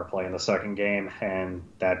the power play in the second game, and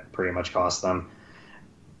that pretty much cost them.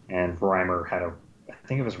 And Reimer had I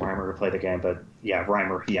think it was Reimer who played the game, but yeah,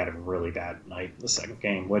 Reimer, he had a really bad night in the second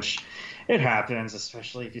game, which it happens,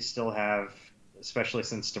 especially if you still have, especially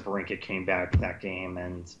since DeBrincat came back that game,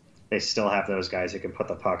 and they still have those guys who can put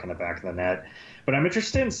the puck in the back of the net. But I'm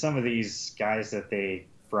interested in some of these guys that they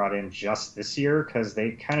brought in just this year because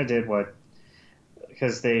they kind of did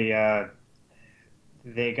because they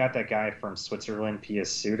got that guy from Switzerland,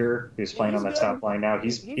 Pius Suter, who's Yeah, playing on he's the good. top line now.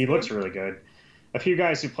 He's He looks good. really good. A few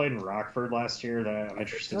guys who played in Rockford last year that I'm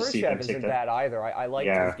interested to see them Kurashev take isn't the. bad either. I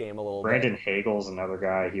liked his Yeah, game a little bit. Brandon Hagel's another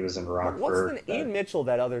guy. He was in What's Rockford. the Ian Mitchell,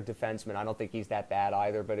 that other defenseman? I don't think he's that bad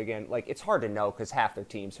either. But again, like it's hard to know because half their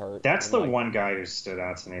team's hurt. That's And the like, one guy who stood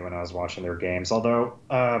out to me when I was watching their games. Although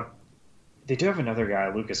they do have another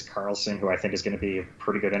guy, Lucas Carlson, who I think is going to be a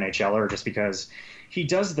pretty good NHLer, just because he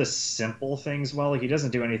does the simple things well. He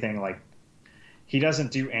doesn't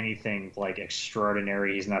do anything like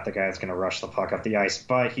extraordinary. He's not the guy that's going to rush the puck up the ice,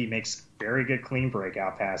 but he makes very good clean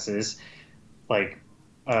breakout passes. Like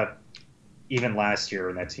uh, even last year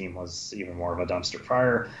when that team was even more of a dumpster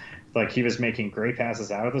fire, like he was making great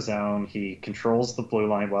passes out of the zone. He controls the blue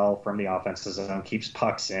line well from the offensive zone, keeps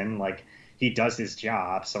pucks in. Like he does his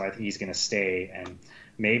job, so I think he's going to stay and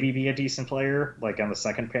maybe be a decent player, like on the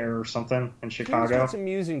second pair or something in here's what's Chicago.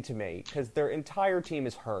 amusing to me because their entire team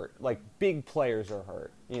is hurt. Like big players are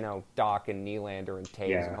hurt. You know, Doc and Nylander and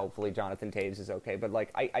Taves, and Yeah. hopefully Jonathan Taves is okay. But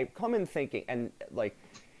like I come in thinking, and like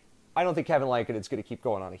I don't think Kevin Lankett is going to keep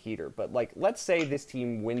going on a heater. But like let's say this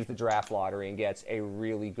team wins the draft lottery and gets a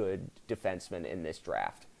really good defenseman in this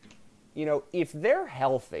draft. You know, if they're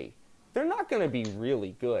healthy, they're not going to be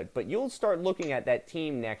really good. But you'll start looking at that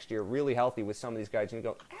team next year really healthy with some of these guys and you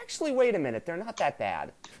go, actually, wait a minute, they're not that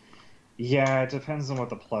bad. Yeah, it depends on what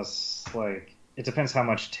the plus like. It depends how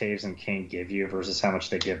much Taves and Kane give you versus how much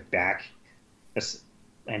they give back,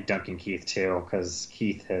 and Duncan Keith too, because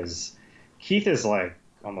Keith is like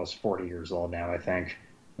almost 40 years old now, I think,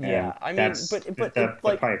 and Yeah, I mean, that's but it, the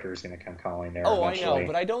like, Piper's going to come calling there oh, I know, eventually.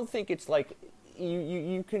 but I don't think it's like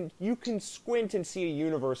you can squint and see a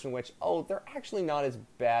universe in which they're actually not as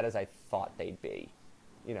bad as I thought they'd be.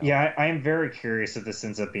 You know, Yeah, I am very curious if this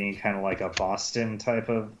ends up being kind of like a Boston type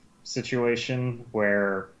of situation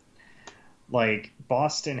where, like,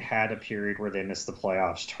 Boston had a period where they missed the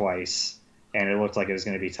playoffs twice, and it looked like it was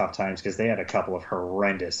going to be tough times because they had a couple of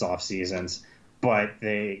horrendous off seasons, but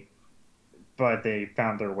they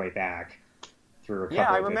found their way back through a yeah, couple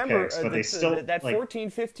I of good remember picks. But they still that like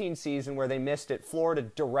 14-15 season where they missed it. Florida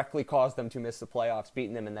directly caused them to miss the playoffs,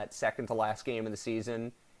 beating them in that second to last game of the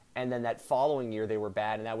season. And then that following year they were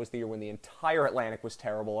bad, and that was the year when the entire Atlantic was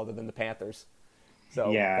terrible, other than the Panthers.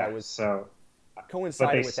 So that yeah. was So,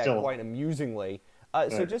 but they coincided with that still. quite amusingly.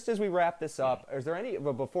 So But just as we wrap this up, is there any?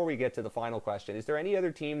 But before we get to the final question, is there any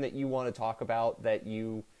other team that you want to talk about that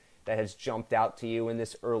has jumped out to you in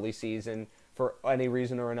this early season for any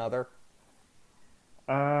reason or another?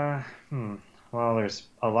 Uh, hmm. Well, there's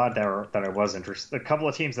a lot that I was interested. A couple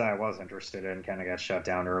of teams that I was interested in kind of got shut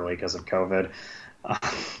down early because of COVID.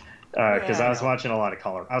 Yeah, Because I I was know. watching a lot of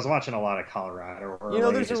I was watching a lot of Colorado You know,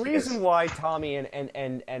 early there's a just because. reason why Tommy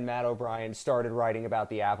and Matt O'Brien started writing about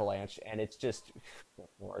the Avalanche, and it's just,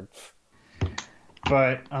 Lord.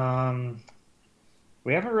 But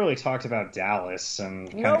we haven't really talked about Dallas,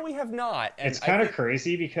 and kind No, of we have not, and it's I kind of think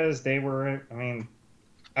crazy because they were. I mean,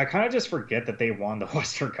 I kind of just forget that they won the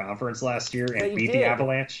Western Conference last year and they beat the did.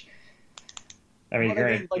 Avalanche. I mean, But I granted,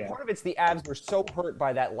 mean, like yeah, part of it's the Avs were so hurt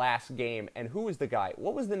by that last game, and who was the guy?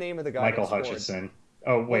 What was the name of the guy Michael that scored? Hutchinson.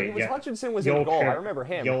 Oh Well, it wait, was yeah, Hutchinson was in Joel goal. I Kib- remember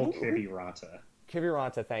him. Joel Who? Kiviranta.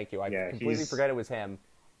 Kiviranta, thank you. I Yeah, completely forgot it was him.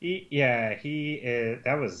 he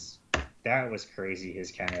is, that was crazy.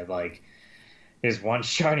 His kind of like his one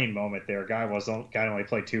shining moment there. Guy only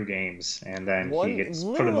played 2 games, and then he One gets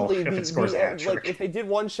put in the literally lineup and scores a hat like if trick. they did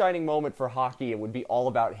one shining moment for hockey, it would be all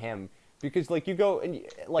about him because like you go and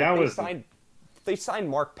like That was the, they signed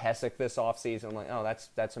Mark Pesic this offseason. I'm like, oh,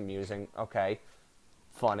 that's amusing. Okay,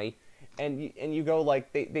 funny. and you go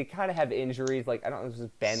like they kind of have injuries. Like I don't know if this is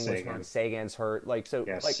Ben was hurt, Sagan's hurt. Like so,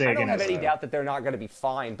 yeah, like Sagan I don't have any doubt that they're not going to be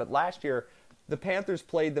fine. But last year, the Panthers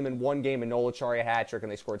played them in one game, and Nola Chari a hat trick,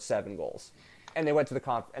 and they scored 7 goals, and they went to the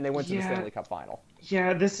the Stanley Cup final.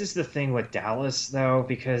 Yeah, this is the thing with Dallas though,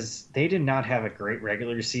 because they did not have a great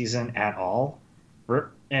regular season at all,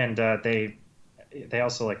 and they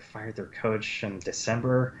also like fired their coach in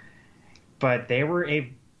December, but they were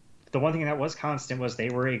the one thing that was constant was they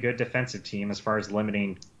were a good defensive team as far as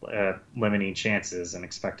limiting chances and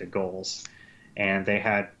expected goals, and they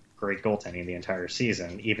had great goaltending the entire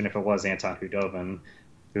season, even if it was Anton Khudobin,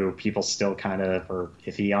 who people still kind of are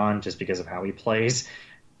iffy on just because of how he plays.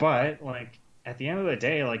 But like at the end of the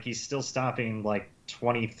day, like he's still stopping like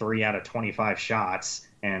 23 out of 25 shots,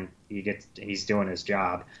 and he's doing his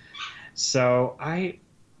job. So I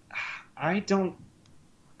don't.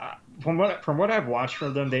 From what I've watched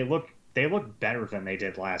from them, they look better than they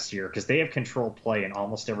did last year because they have controlled play in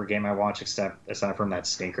almost every game I watch, aside from that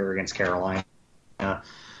stinker against Carolina.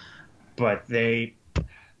 But they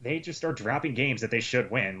just are dropping games that they should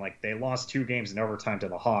win. Like they lost 2 games in overtime to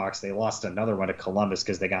the Hawks. They lost another one to Columbus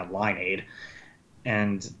because they got line-aid.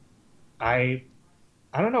 And I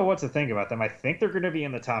don't know what to think about them. I think they're going to be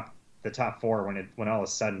in the top 4 when all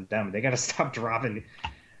is said and done. They got to stop dropping.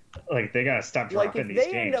 Like they gotta stop dropping these games.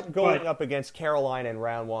 If they end up going up against Carolina in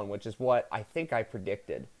round 1, which is what I think I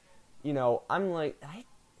predicted, I'm like, I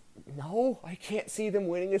can't see them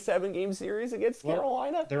winning a 7-game series against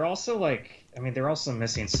Carolina. They're also they're also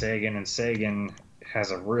missing Sagan, and Sagan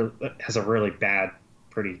has a really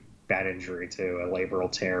pretty bad injury to a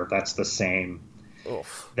labral tear. That's the same.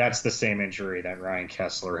 Oof. That's the same injury that Ryan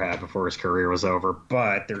Kessler had before his career was over.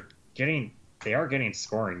 But they are getting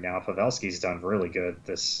scoring now. Pavelski's done really good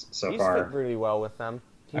so far. He's fit really well with them.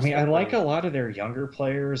 I like a lot of their younger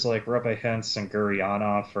players, like Roope Hintz and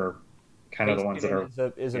Gurianov are kind of the ones that are...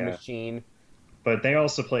 is a machine. But they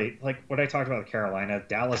also play, like what I talked about with Carolina,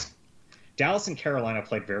 Dallas and Carolina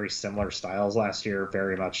played very similar styles last year,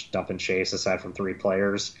 very much dump and chase aside from 3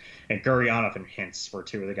 players. And Gurianov and Hintz were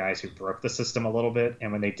 2 of the guys who broke the system a little bit,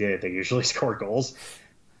 and when they did, they usually scored goals.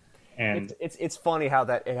 And it's funny how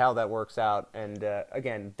that works out. And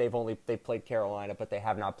again, they played Carolina, but they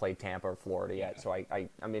have not played Tampa or Florida yet. So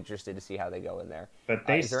I'm interested to see how they go in there. But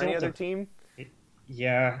is there any other team?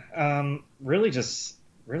 Yeah, really just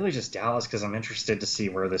Dallas, because I'm interested to see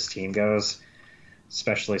where this team goes,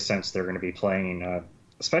 especially since they're going to be playing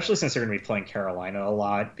Carolina a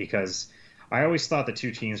lot. Because I always thought the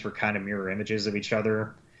 2 teams were kind of mirror images of each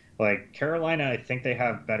other. Like Carolina, they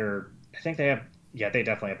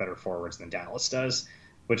definitely have better forwards than Dallas does,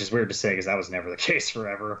 which is weird to say because that was never the case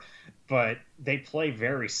forever. But they play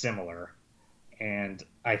very similar, and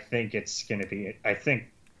I think it's going to be.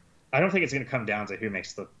 I don't think it's going to come down to who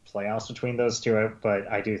makes the playoffs between those 2,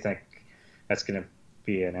 but I do think that's going to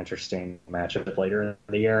be an interesting matchup later in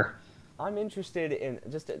the year. I'm interested in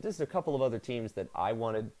just a couple of other teams that I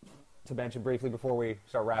wanted to mention briefly before we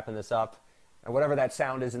start wrapping this up. And whatever that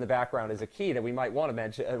sound is in the background is a key that we might want to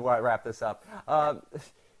mention while I wrap this up.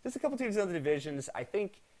 Just a couple teams in the divisions. I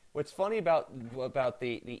think what's funny about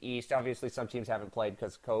the East, obviously some teams haven't played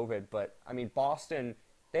because of COVID, but, I mean, Boston,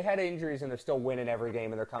 they had injuries and they're still winning every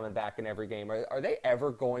game and they're coming back in every game. Are they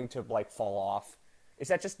ever going to, fall off? Is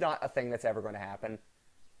that just not a thing that's ever going to happen?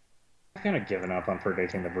 I've kind of given up on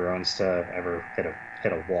predicting the Bruins to ever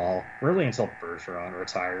hit a wall, really until Bergeron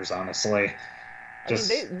retires, honestly.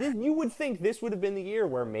 You would think this would have been the year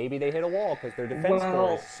where maybe they hit a wall because their defense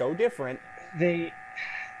core is so different. The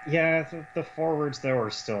forwards though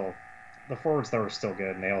are still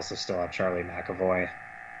good, and they also still have Charlie McAvoy,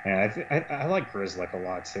 and I like Grzelcyk a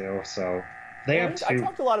lot too. So they have 2. I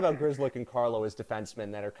talked a lot about Grzelcyk and Carlo as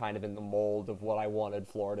defensemen that are kind of in the mold of what I wanted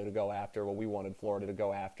Florida to go after, what we wanted Florida to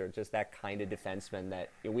go after. Just that kind of defenseman that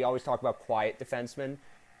we always talk about, quiet defensemen.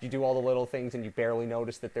 You do all the little things and you barely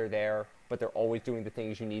notice that they're there, but they're always doing the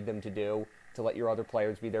things you need them to do to let your other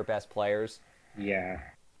players be their best players. Yeah.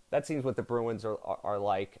 That seems what the Bruins are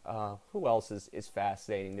like. Who else is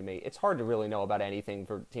fascinating to me? It's hard to really know about anything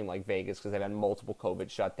for a team like Vegas because they've had multiple COVID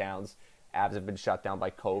shutdowns. Avs have been shut down by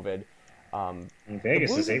COVID. Vegas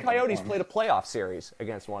the Blues and Coyotes played a playoff series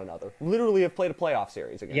against one another. Literally have played a playoff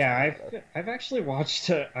series against one another. I've actually watched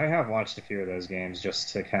a few of those games just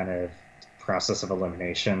to kind of process of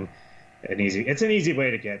elimination. It's an easy way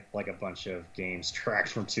to get like a bunch of games tracked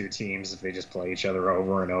from 2 teams if they just play each other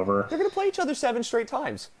over and over. They're going to play each other 7 straight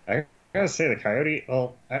times. I gotta say the Coyote.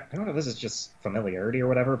 Well, I don't know if this is just familiarity or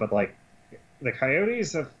whatever, but like the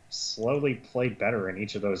Coyotes have slowly played better in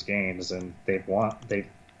each of those games, and they've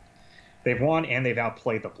They've won and they've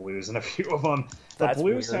outplayed the Blues in a few of them. The That's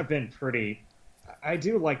Blues weird. have been pretty. I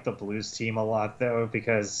do like the Blues team a lot though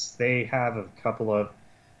because they have a couple of.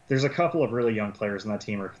 There's a couple of really young players in that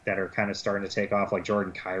team that are kind of starting to take off, like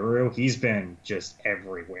Jordan Kyrou. He's been just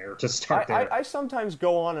everywhere to start there. I sometimes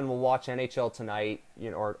go on and will watch NHL Tonight,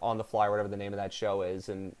 or On the Fly, whatever the name of that show is,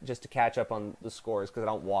 and just to catch up on the scores because I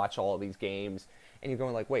don't watch all of these games. And you're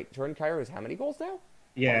going like, wait, Jordan Kyrou has how many goals now?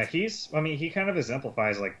 Yeah, I mean, he kind of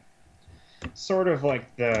exemplifies like sort of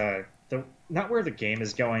like the not where the game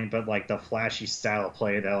is going, but like the flashy style of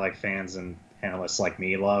play that like fans and analysts like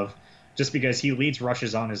me love. Just because he leads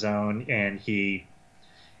rushes on his own and he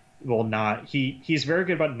will not he's very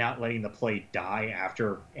good about not letting the play die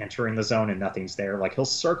after entering the zone and nothing's there. Like he'll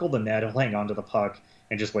circle the net, he'll hang onto the puck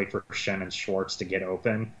and just wait for Shen and Schwartz to get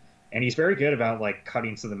open. And he's very good about like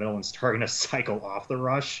cutting to the middle and starting to cycle off the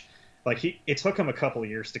rush. Like it took him a couple of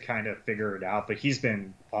years to kind of figure it out, but he's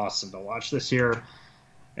been awesome to watch this year.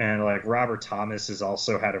 And like Robert Thomas has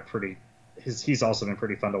also had he's also been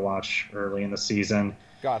pretty fun to watch early in the season.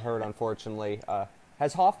 Got hurt, unfortunately.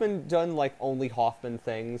 Has Hoffman done like only Hoffman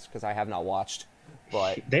things? Because I have not watched,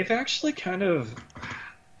 but they've actually kind of.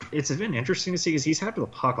 It's been interesting to see because he's had the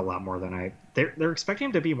puck a lot more than They're expecting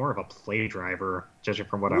him to be more of a play driver, judging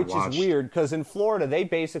from what I watched. Which is weird because in Florida they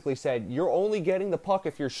basically said you're only getting the puck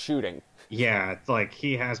if you're shooting. Yeah, like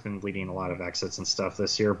he has been leading a lot of exits and stuff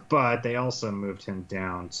this year, but they also moved him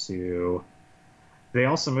down to. They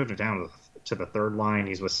also moved him down to the third line.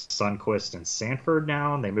 He's with Sundqvist and Sanford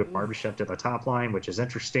now, and they moved Barbashev to the top line, which is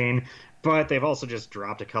interesting. But they've also just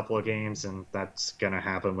dropped a couple of games, and that's going to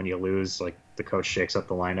happen when you lose. Like, the coach shakes up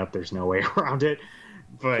the lineup. There's no way around it.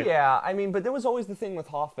 But yeah, I mean, but there was always the thing with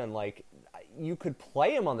Hoffman, like, you could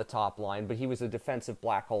play him on the top line, but he was a defensive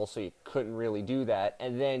black hole, so you couldn't really do that.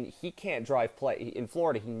 And then he can't drive play. In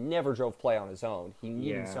Florida, he never drove play on his own. He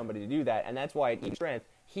needed somebody to do that, and that's why at each strength,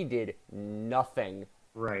 he did nothing.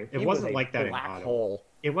 Right. It wasn't like that in Ottawa. Hole.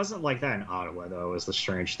 It wasn't like that in Ottawa, though, is the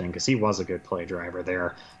strange thing, because he was a good play driver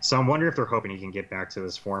there. So I'm wondering if they're hoping he can get back to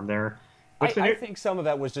his form there. I think some of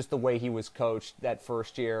that was just the way he was coached that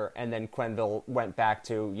first year, and then Quenneville went back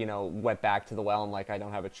to the well and like, I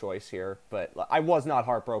don't have a choice here. But I was not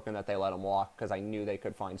heartbroken that they let him walk because I knew they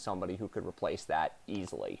could find somebody who could replace that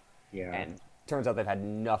easily. Yeah. And turns out they've had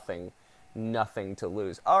nothing to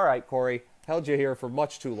lose. All right, Corey, held you here for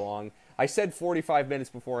much too long. I said 45 minutes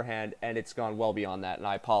beforehand, and it's gone well beyond that, and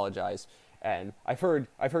I apologize. And I've heard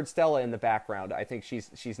Stella in the background. I think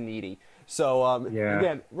she's needy. So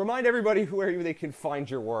again, remind everybody where they can find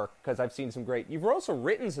your work, because I've seen some great. You've also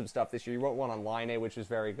written some stuff this year. You wrote one on Line A, which was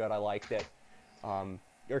very good. I liked it.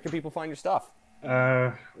 Where can people find your stuff?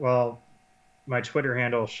 Well, my Twitter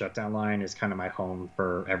handle, Shutdown Line, is kind of my home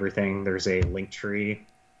for everything. There's a Linktree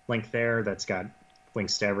link there that's got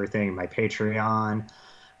links to everything. My Patreon,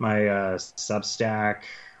 my Substack,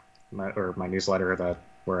 my newsletter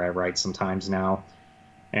where I write sometimes now,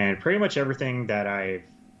 and pretty much everything that I've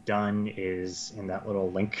done is in that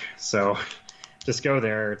little link. So just go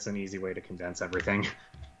there. It's an easy way to condense everything.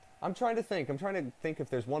 I'm trying to think if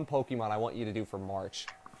there's one Pokemon I want you to do for March.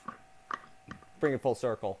 Bring it full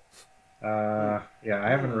circle. Yeah, I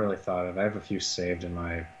haven't really thought of it. I have a few saved on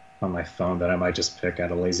my phone that I might just pick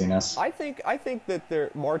out of laziness. I think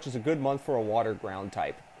that March is a good month for a water ground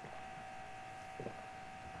type.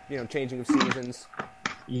 Changing of seasons.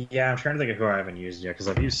 Yeah, I'm trying to think of who I haven't used yet, because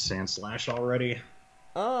I've used Sandslash already.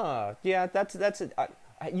 Yeah, that's it.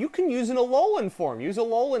 You can use an Alolan form. Use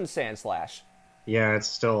Alolan Sandslash. Yeah, it's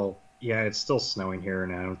still snowing here,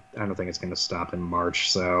 and I don't think it's going to stop in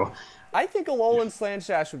March, so... I think Alolan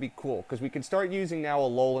Sandslash would be cool, because we can start using now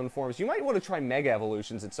Alolan forms. You might want to try Mega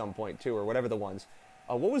Evolutions at some point, too, or whatever the ones.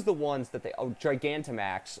 What was the ones that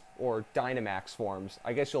Gigantamax or Dynamax forms?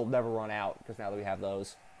 I guess you'll never run out, because now that we have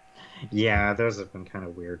those. Yeah, those have been kind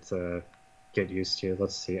of weird to get used to.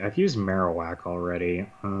 Let's see. I've used Marowak already.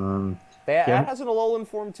 That has an Alolan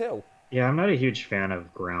form, too. Yeah, I'm not a huge fan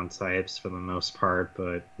of ground types for the most part,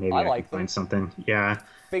 but maybe I can find something. Yeah.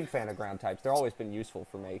 Big fan of ground types. They've always been useful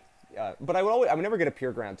for me. But I would never get a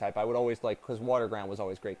pure ground type. I would always because water ground was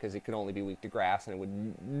always great because it could only be weak to grass and it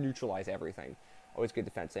would neutralize everything. Always good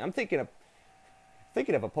defensively. I'm thinking of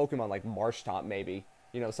a Pokemon like Marshtomp, maybe.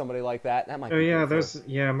 Somebody like that. That might be yeah,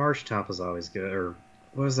 Marshtomp was always good. Or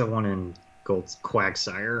what was that one in Gold's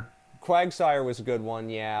Quagsire? Quagsire was a good one,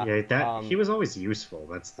 yeah. Yeah, he was always useful.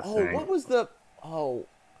 That's the thing. What was the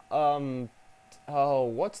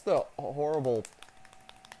what's the horrible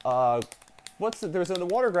there's a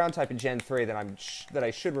water ground type in Gen 3 that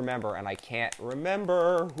I should remember, and I can't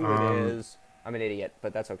remember who it is. I'm an idiot,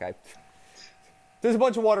 but that's okay. There's a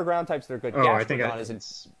bunch of water ground types that are good. I think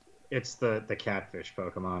It's the catfish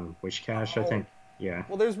Pokemon, Wishcash, I think. Yeah.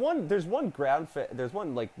 Well, there's one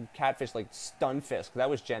like catfish like Stunfisk. That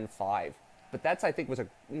was Gen 5. But that's I think was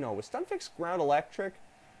was Stunfisk ground electric?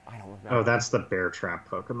 I don't remember. Oh, that's the bear trap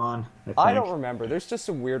Pokemon. I don't remember. There's just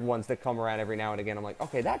some weird ones that come around every now and again. I'm like,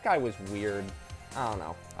 okay, that guy was weird. I don't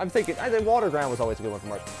know. I'm thinking, I think Water Ground was always a good one for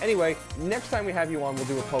March. Anyway, next time we have you on, we'll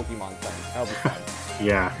do a Pokemon thing. That'll be fun.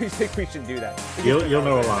 Yeah. I think we should do that. You'll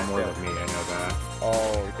know a lot more than me, I know that.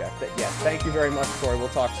 Oh, okay. Yeah, thank you very much, Corey. We'll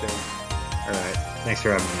talk soon. All right. Thanks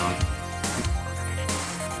for having me on.